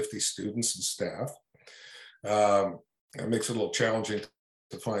 150 students and staff. It makes it a little challenging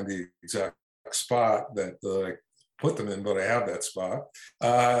to find the exact spot that I put them in, but I have that spot.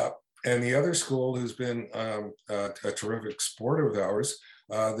 And the other school who's been a terrific supporter of ours,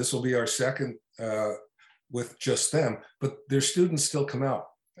 this will be our second with just them, but their students still come out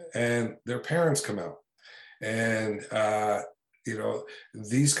and their parents come out. And,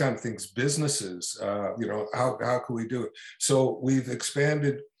 these kind of things, businesses, how can we do it? So we've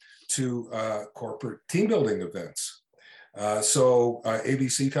expanded to corporate team building events. So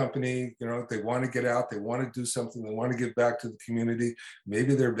ABC company, they want to get out, they want to do something, they want to give back to the community.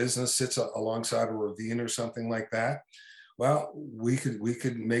 Maybe their business sits alongside a ravine or something like that. Well, we could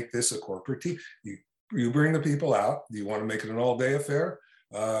make this a corporate team. You bring the people out. Do you want to make it an all-day affair?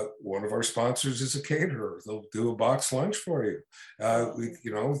 one of our sponsors is a caterer. They'll do a box lunch for you.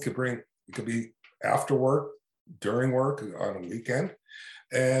 It could be after work, during work, on a weekend.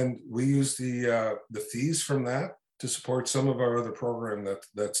 And we use the fees from that to support some of our other program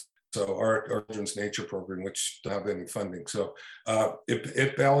that's so our children's nature program, which don't have any funding. So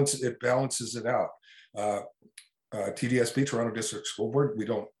it balances it out. TDSB, Toronto District School Board, we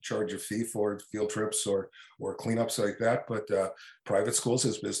don't charge a fee for field trips or cleanups like that, but private schools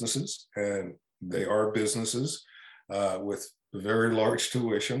as businesses, and they are businesses with very large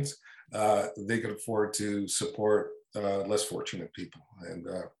tuitions. They can afford to support less fortunate people, and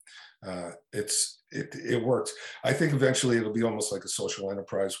it works. I think eventually it'll be almost like a social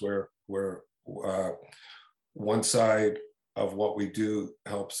enterprise where one side of what we do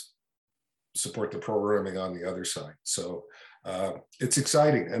helps support the programming on the other side. So it's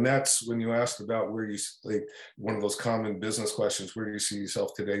exciting. And that's when you asked about where you, like, one of those common business questions, where do you see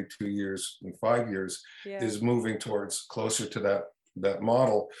yourself today, 2 years and 5 years, is moving towards closer to that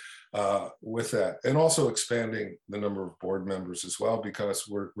model with that. And also expanding the number of board members as well, because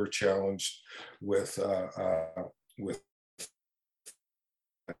we're challenged with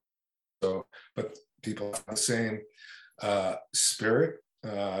so, but people have the same spirit,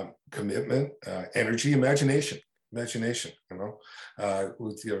 commitment, energy, imagination, with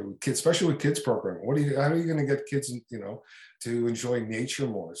kids, especially with kids program. How are you going to get kids, to enjoy nature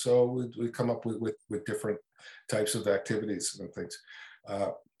more? So we come up with different types of activities and things.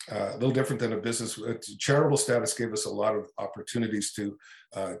 A little different than a business. Charitable status gave us a lot of opportunities to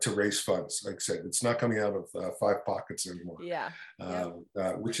raise funds. Like I said, it's not coming out of 5 pockets anymore.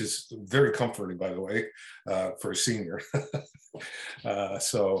 Which is very comforting, by the way, for a senior.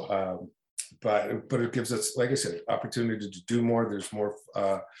 But it gives us, like I said, opportunity to do more. There's more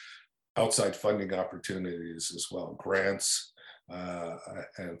outside funding opportunities as well, grants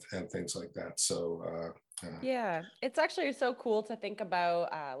and things like that. So yeah, it's actually so cool to think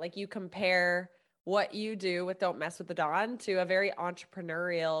about, like, you compare what you do with Don't Mess with the Dawn to a very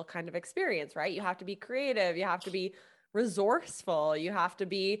entrepreneurial kind of experience, right? You have to be creative, you have to be resourceful, you have to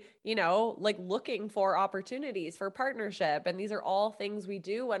be, like, looking for opportunities for partnership. And these are all things we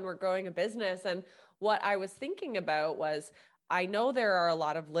do when we're growing a business. And what I was thinking about was, I know there are a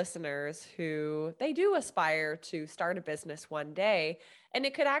lot of listeners who they do aspire to start a business one day. And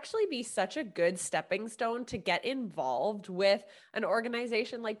it could actually be such a good stepping stone to get involved with an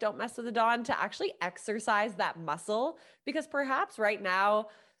organization like Don't Mess with the Dawn, to actually exercise that muscle, because perhaps right now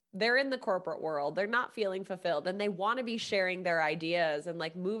they're in the corporate world, they're not feeling fulfilled, and they want to be sharing their ideas and,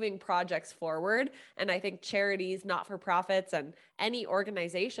 like, moving projects forward. And I think charities, not-for-profits, and any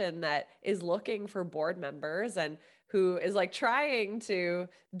organization that is looking for board members and who is, like, trying to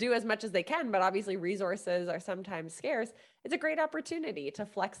do as much as they can, but obviously resources are sometimes scarce, it's a great opportunity to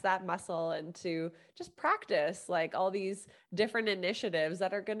flex that muscle and to just practice, like, all these different initiatives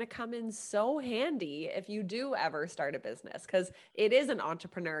that are going to come in so handy if you do ever start a business, because it is an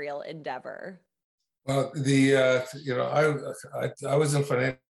entrepreneurial endeavor. Well, I was in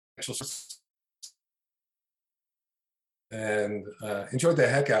financial services and enjoyed the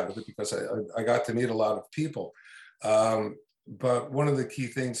heck out of it, because I got to meet a lot of people. But one of the key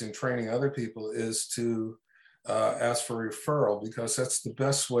things in training other people is to ask for referral, because that's the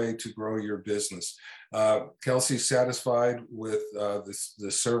best way to grow your business. Kelsey's satisfied with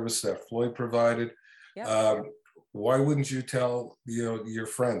the service that Floyd provided. Yep. Why wouldn't you tell your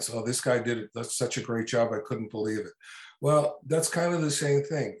friends, oh, this guy did it, that's such a great job, I couldn't believe it? Well, that's kind of the same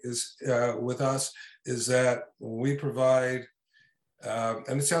thing is with us, is that when we provide,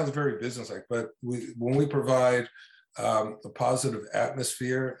 and it sounds very businesslike, but when we provide a positive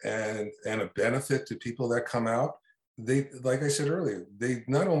atmosphere and a benefit to people that come out, they, like I said earlier, they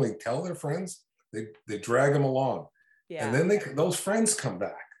not only tell their friends, they drag them along. And then those friends come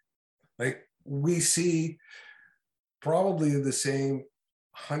back. Like, we see probably the same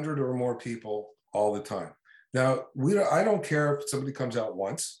 100 or more people all the time. Now, I don't care if somebody comes out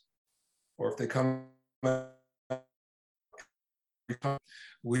once or if they come out.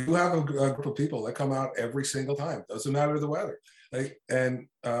 We do have a group of people that come out every single time. Doesn't matter the weather. And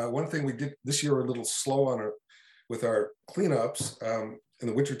one thing we did this year, we're a little slow with our cleanups. In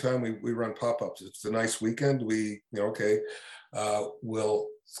the wintertime, we run pop-ups. It's a nice weekend. We'll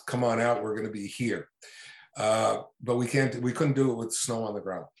come on out. We're going to be here. But we couldn't do it with snow on the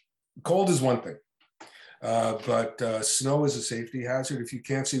ground. Cold is one thing, but snow is a safety hazard. If you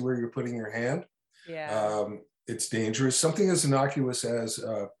can't see where you're putting your hand, it's dangerous. Something as innocuous as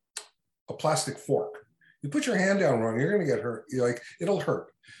a plastic fork. You put your hand down wrong, you're going to get hurt. You're like, it'll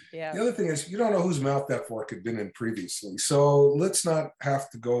hurt. Yeah. The other thing is, you don't know whose mouth that fork had been in previously. So let's not have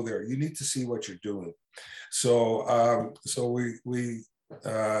to go there. You need to see what you're doing. So, we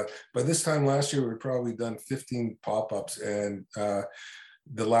by this time last year, we'd probably done 15 pop-ups, and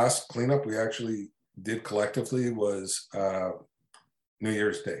the last cleanup we actually did collectively was New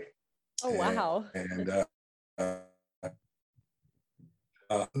Year's Day. Oh, wow. And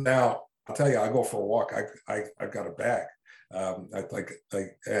now I'll tell you, I go for a walk. I've got a bag. I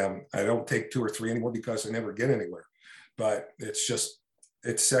don't take 2 or 3 anymore because I never get anywhere. But it's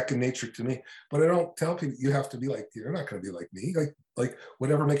second nature to me. But I don't tell people you have to be like, you're not going to be like me. Like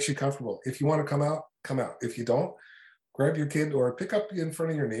whatever makes you comfortable. If you want to come out, come out. If you don't, grab your kid or pick up in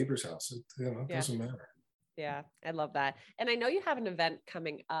front of your neighbor's house. It doesn't matter. Yeah, I love that. And I know you have an event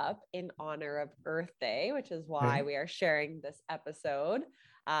coming up in honor of Earth Day, which is why we are sharing this episode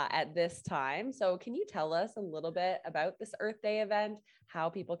at this time. So can you tell us a little bit about this Earth Day event, how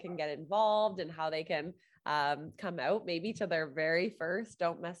people can get involved and how they can come out maybe to their very first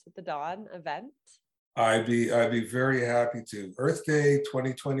Don't Mess with the Dawn event? I'd be very happy to. Earth Day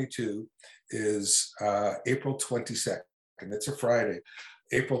 2022 is April 22nd. It's a Friday.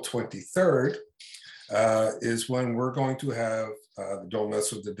 April 23rd is when we're going to have the Don't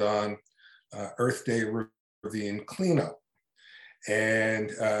Mess with the Dawn Earth Day Ravine cleanup.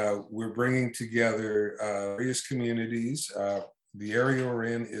 And we're bringing together various communities. The area we're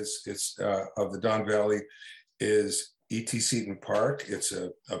in is of the Don Valley is E.T. Seton Park. It's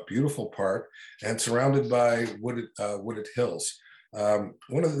a beautiful park and surrounded by wooded hills.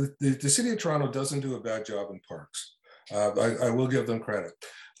 One of the city of Toronto doesn't do a bad job in parks. I will give them credit,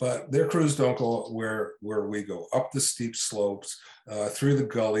 but their crews don't go where we go, up the steep slopes, through the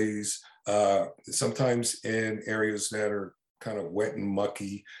gullies, sometimes in areas that are kind of wet and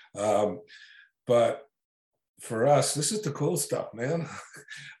mucky. But for us, this is the cool stuff, man.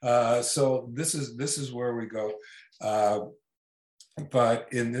 So this is where we go. But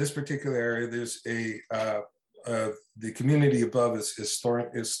in this particular area, there's the community above is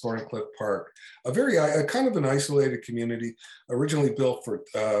Thorncliffe Park, a kind of an isolated community, originally built for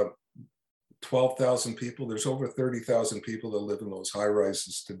 12,000 people. There's over 30,000 people that live in those high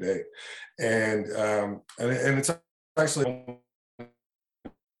rises today, and it's isolated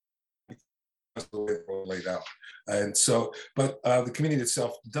the way they're laid out. And so, but the community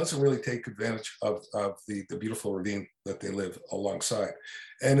itself doesn't really take advantage of the beautiful ravine that they live alongside.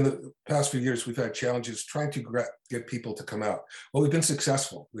 And in the past few years, we've had challenges trying to get people to come out. Well, we've been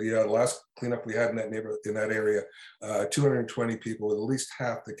successful. The last cleanup we had in that neighborhood, in that area, 220 people, with at least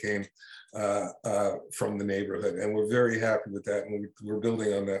half that came from the neighborhood. And we're very happy with that. And we're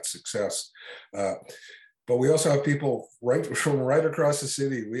building on that success. But we also have people right across the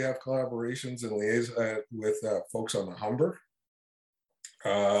city. We have collaborations and liaison with folks on the Humber.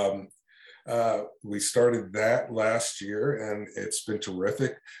 We started that last year, and it's been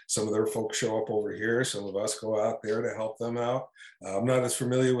terrific. Some of their folks show up over here. Some of us go out there to help them out. I'm not as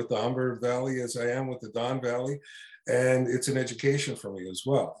familiar with the Humber Valley as I am with the Don Valley, and it's an education for me as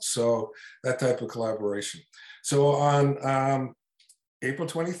well. So that type of collaboration. So on April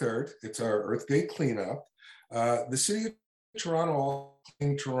 23rd, it's our Earth Day cleanup. The city of Toronto all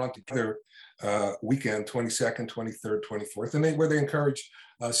clean Toronto together weekend, 22nd, 23rd, 24th, and where they encourage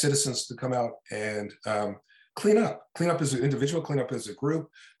citizens to come out and clean up as an individual, clean up as a group,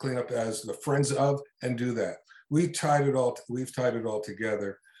 clean up as the friends of, and do that. We've tied it all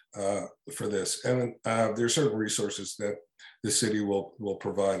together for this, and there are certain resources that the city will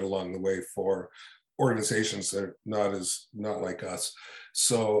provide along the way for organizations that are not like us.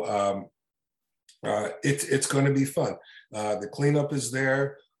 So it's going to be fun. The cleanup is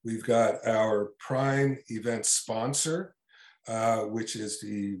there. We've got our prime event sponsor, which is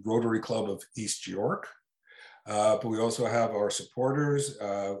the Rotary Club of East York. But we also have our supporters.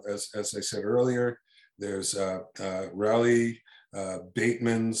 As I said earlier, there's Rally,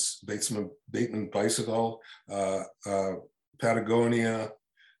 Bateman Bicycle, Patagonia,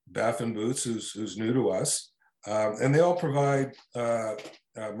 Baffin Boots, who's new to us. And they all provide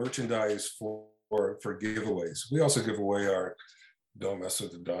merchandise for giveaways. We also give away our Don't Mess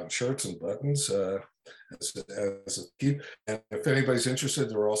with the Dawn shirts and buttons as a keep. And if anybody's interested,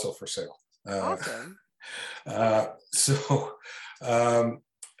 they're also for sale. Awesome.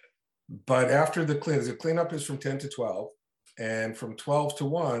 But after the cleanup is from 10 to 12, and from 12 to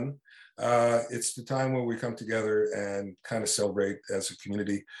 1, it's the time when we come together and kind of celebrate as a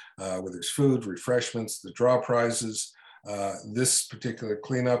community, where there's food, refreshments, the draw prizes. This particular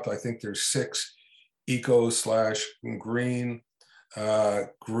cleanup, I think there's 6 eco/green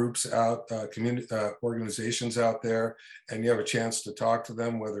groups out, community organizations out there, and you have a chance to talk to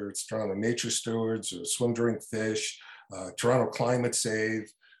them, whether it's Toronto Nature Stewards or Swim Drink Fish, Toronto Climate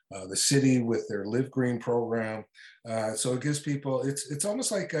Save, the city with their Live Green program. So it gives people, it's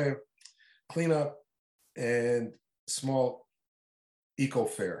almost like a cleanup and small eco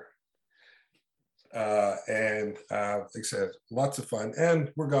fair. And like I said, lots of fun,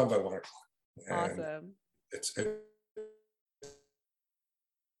 and we're gone by 1 o'clock. Awesome.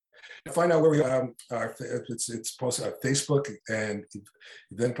 Find out where we are. It's posted on Facebook and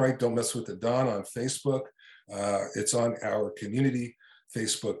Eventbrite. Don't Mess with the Dawn on Facebook. It's on our community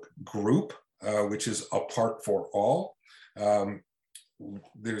Facebook group, which is A Park for All.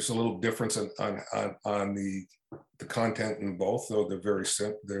 There's a little difference on the content in both, though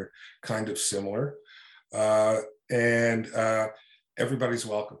they're kind of similar. And everybody's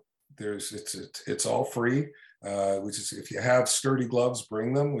welcome. It's all free. Which is, if you have sturdy gloves,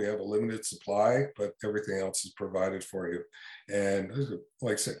 bring them. We have a limited supply, but everything else is provided for you. And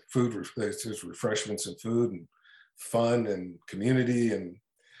like I said, there's refreshments and food and fun and community and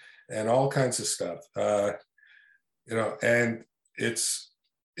all kinds of stuff. And it's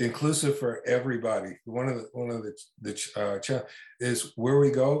inclusive for everybody. One of the is where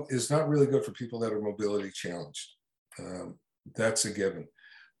we go is not really good for people that are mobility challenged. That's a given.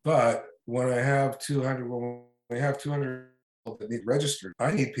 But when we have 200 people that need registered,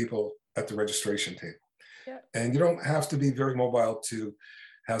 I need people at the registration table. Yeah. And you don't have to be very mobile to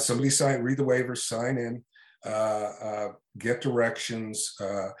have somebody read the waivers, sign in, get directions,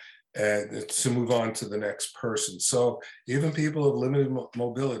 and to move on to the next person. So even people of limited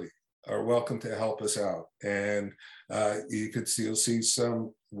mobility are welcome to help us out. And you'll see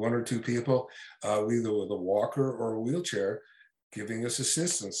one or two people, either with a walker or a wheelchair, giving us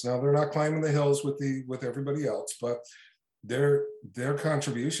assistance. Now they're not climbing the hills with everybody else, but their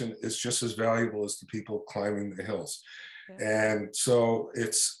contribution is just as valuable as the people climbing the hills. Okay. And so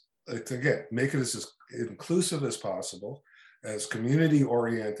it's again, make it as inclusive as possible, as community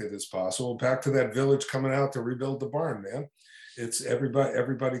oriented as possible. Back to that village coming out to rebuild the barn, man. It's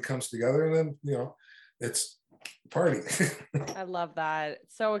everybody comes together, and then it's party. I love that.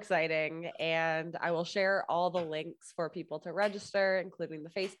 So exciting. And I will share all the links for people to register, including the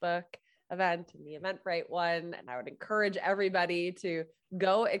Facebook event and the Eventbrite one. And I would encourage everybody to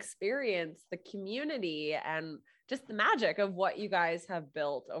go experience the community and just the magic of what you guys have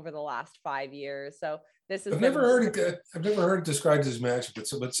built over the last 5 years. So this is I've never heard it described as magic,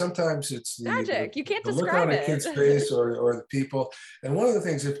 but sometimes it's the magic. You can't describe look on a kid's face or the people. And one of the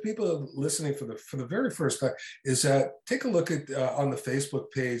things, if people are listening for the very first time, is that take a look at on the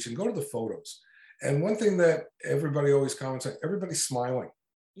Facebook page and go to the photos. And one thing that everybody always comments on, everybody's smiling.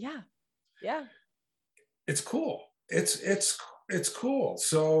 Yeah. It's cool. It's cool.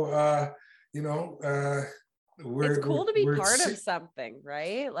 So it's cool to be part of something,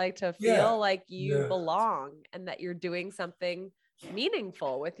 right? Like to feel like you belong and that you're doing something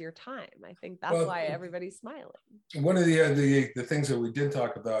meaningful with your time. I think that's why everybody's smiling. One of the things that we did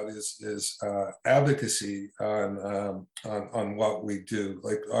talk about is advocacy on what we do.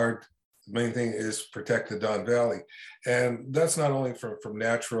 Like our main thing is protect the Don Valley, and that's not only from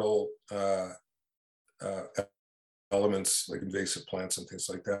natural elements like invasive plants and things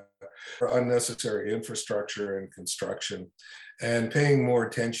like that, for unnecessary infrastructure and construction, and paying more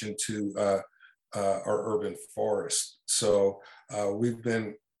attention to our urban forest. So we've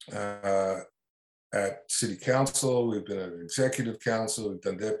been at city council, we've been at executive council, we've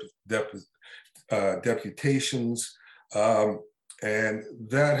done deputations, and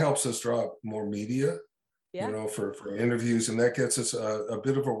that helps us draw more media, for interviews, and that gets us a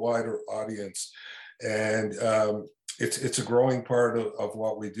bit of a wider audience. And it's a growing part of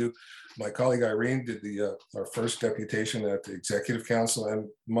what we do. My colleague Irene did our first deputation at the executive council, and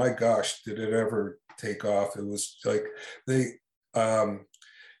my gosh, did it ever take off. It was like you're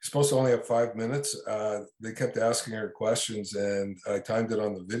supposed to only have 5 minutes. They kept asking her questions, and I timed it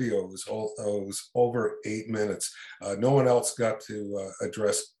on the video. It was over 8 minutes. No one else got to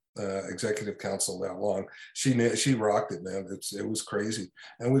address executive council that long. She rocked it, man. It was crazy,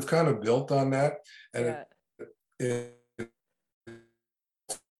 and we've kind of built on that. And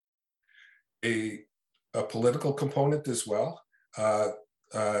a political component as well.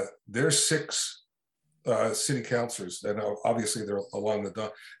 There's 6 city councilors, and obviously they're along the Don,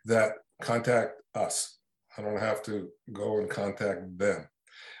 that contact us. I don't have to go and contact them,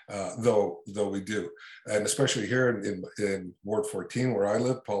 though we do. And especially here in Ward 14, where I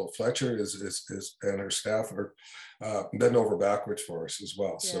live, Paula Fletcher is and her staff are bend over backwards for us as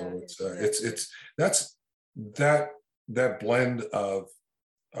well. So that that blend of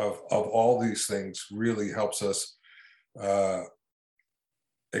all these things really helps us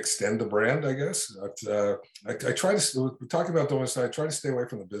extend the brand, I guess. I try to, we're talking about doing this, I try to stay away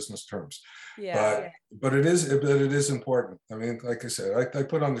from the business terms. But it is important. I mean, like I said, I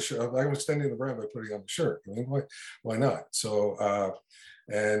put on the shirt, I'm extending the brand by putting on the shirt. I mean, why not? So,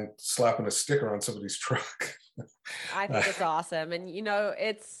 and slapping a sticker on somebody's truck. I think it's awesome. And, you know,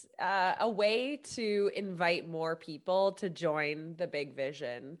 it's a way to invite more people to join the big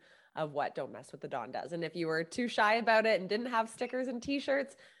vision of what Don't Mess with the Dawn does. And if you were too shy about it and didn't have stickers and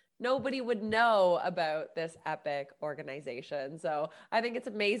t-shirts, nobody would know about this epic organization. So I think it's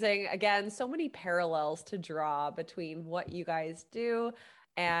amazing. Again, so many parallels to draw between what you guys do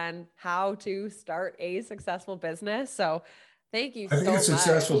and how to start a successful business. So thank you so much. I think a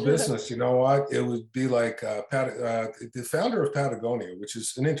successful business, you know what? It would be like the founder of Patagonia, which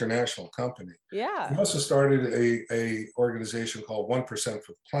is an international company. Yeah. He also started a organization called 1%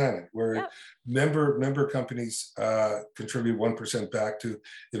 for the Planet, where member companies contribute 1% back to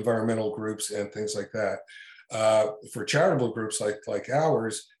environmental groups and things like that. For charitable groups like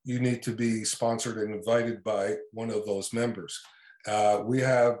ours, you need to be sponsored and invited by one of those members. We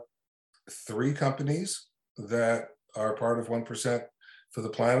have 3 companies that are part of 1% for the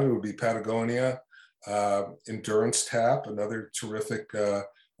Planet. It would be Patagonia, Endurance Tap, another terrific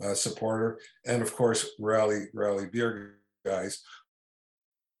supporter, and of course Rally Beer Guys.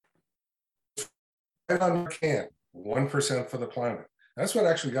 Right on the can, 1% for the Planet. That's what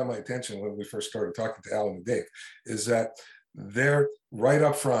actually got my attention when we first started talking to Alan and Dave, is that they're right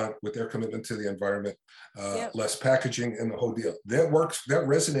up front with their commitment to the environment, less packaging, and the whole deal. That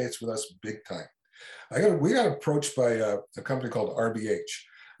resonates with us big time. We got approached by a company called RBH.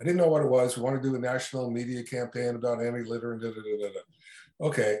 I didn't know what it was. We want to do a national media campaign about anti-litter and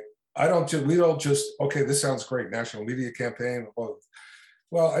Okay, we don't just, okay, this sounds great, national media campaign.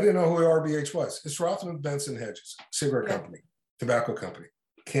 Well, I didn't know who RBH was. It's Rothman Benson Hedges, cigarette company, tobacco company.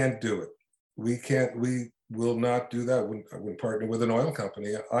 Can't do it. We will not do that. I wouldn't partner with an oil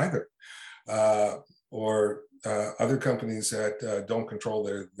company either. Or other companies that don't control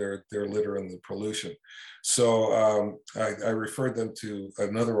their litter and the pollution. So I referred them to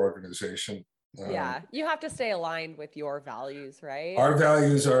another organization. You have to stay aligned with your values, right? Our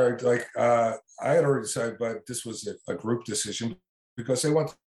values are like, I had already decided, but this was a group decision because they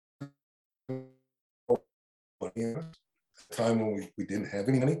want money at a time when we didn't have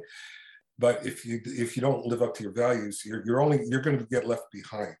any money. But if you don't live up to your values, you're going to get left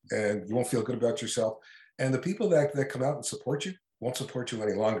behind, and you won't feel good about yourself. And the people that come out and support you won't support you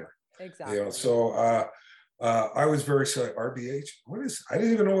any longer. Exactly. You know, so I was very sorry. RBH, I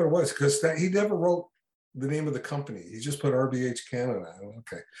didn't even know what it was, because he never wrote the name of the company. He just put RBH Canada.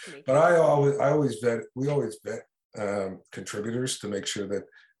 Okay, but we always vet contributors to make sure that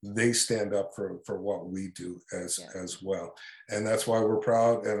they stand up for what we do as well. And that's why we're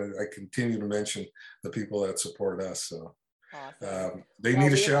proud. And I continue to mention the people that support us. So awesome. They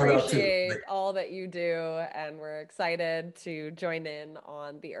need a shout out too. Appreciate all that you do, and we're excited to join in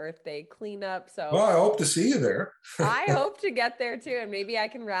on the Earth Day cleanup. So well, I hope to see you there. I hope to get there too, and maybe I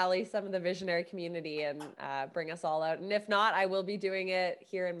can rally some of the visionary community and bring us all out. And if not, I will be doing it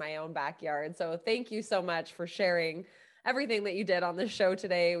here in my own backyard. So thank you so much for sharing everything that you did on this show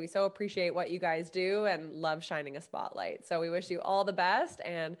today. We so appreciate what you guys do and love shining a spotlight. So we wish you all the best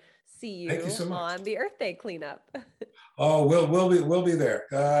and see you on the Earth Day cleanup. Oh, we'll be there.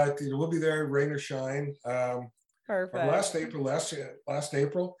 We'll be there, rain or shine. Perfect. Last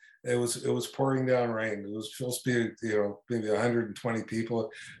April, it was pouring down rain. It was supposed to be, maybe 120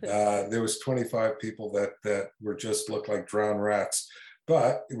 people. There was 25 people that were just looked like drowned rats.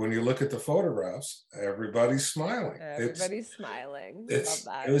 But when you look at the photographs, everybody's smiling. Everybody's smiling. Love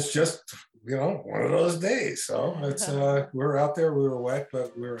that. It was just, one of those days. So it's we were out there, we were wet,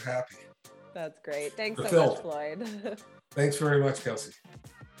 but we were happy. That's great. Thanks so much, Floyd. Thanks very much, Kelsey.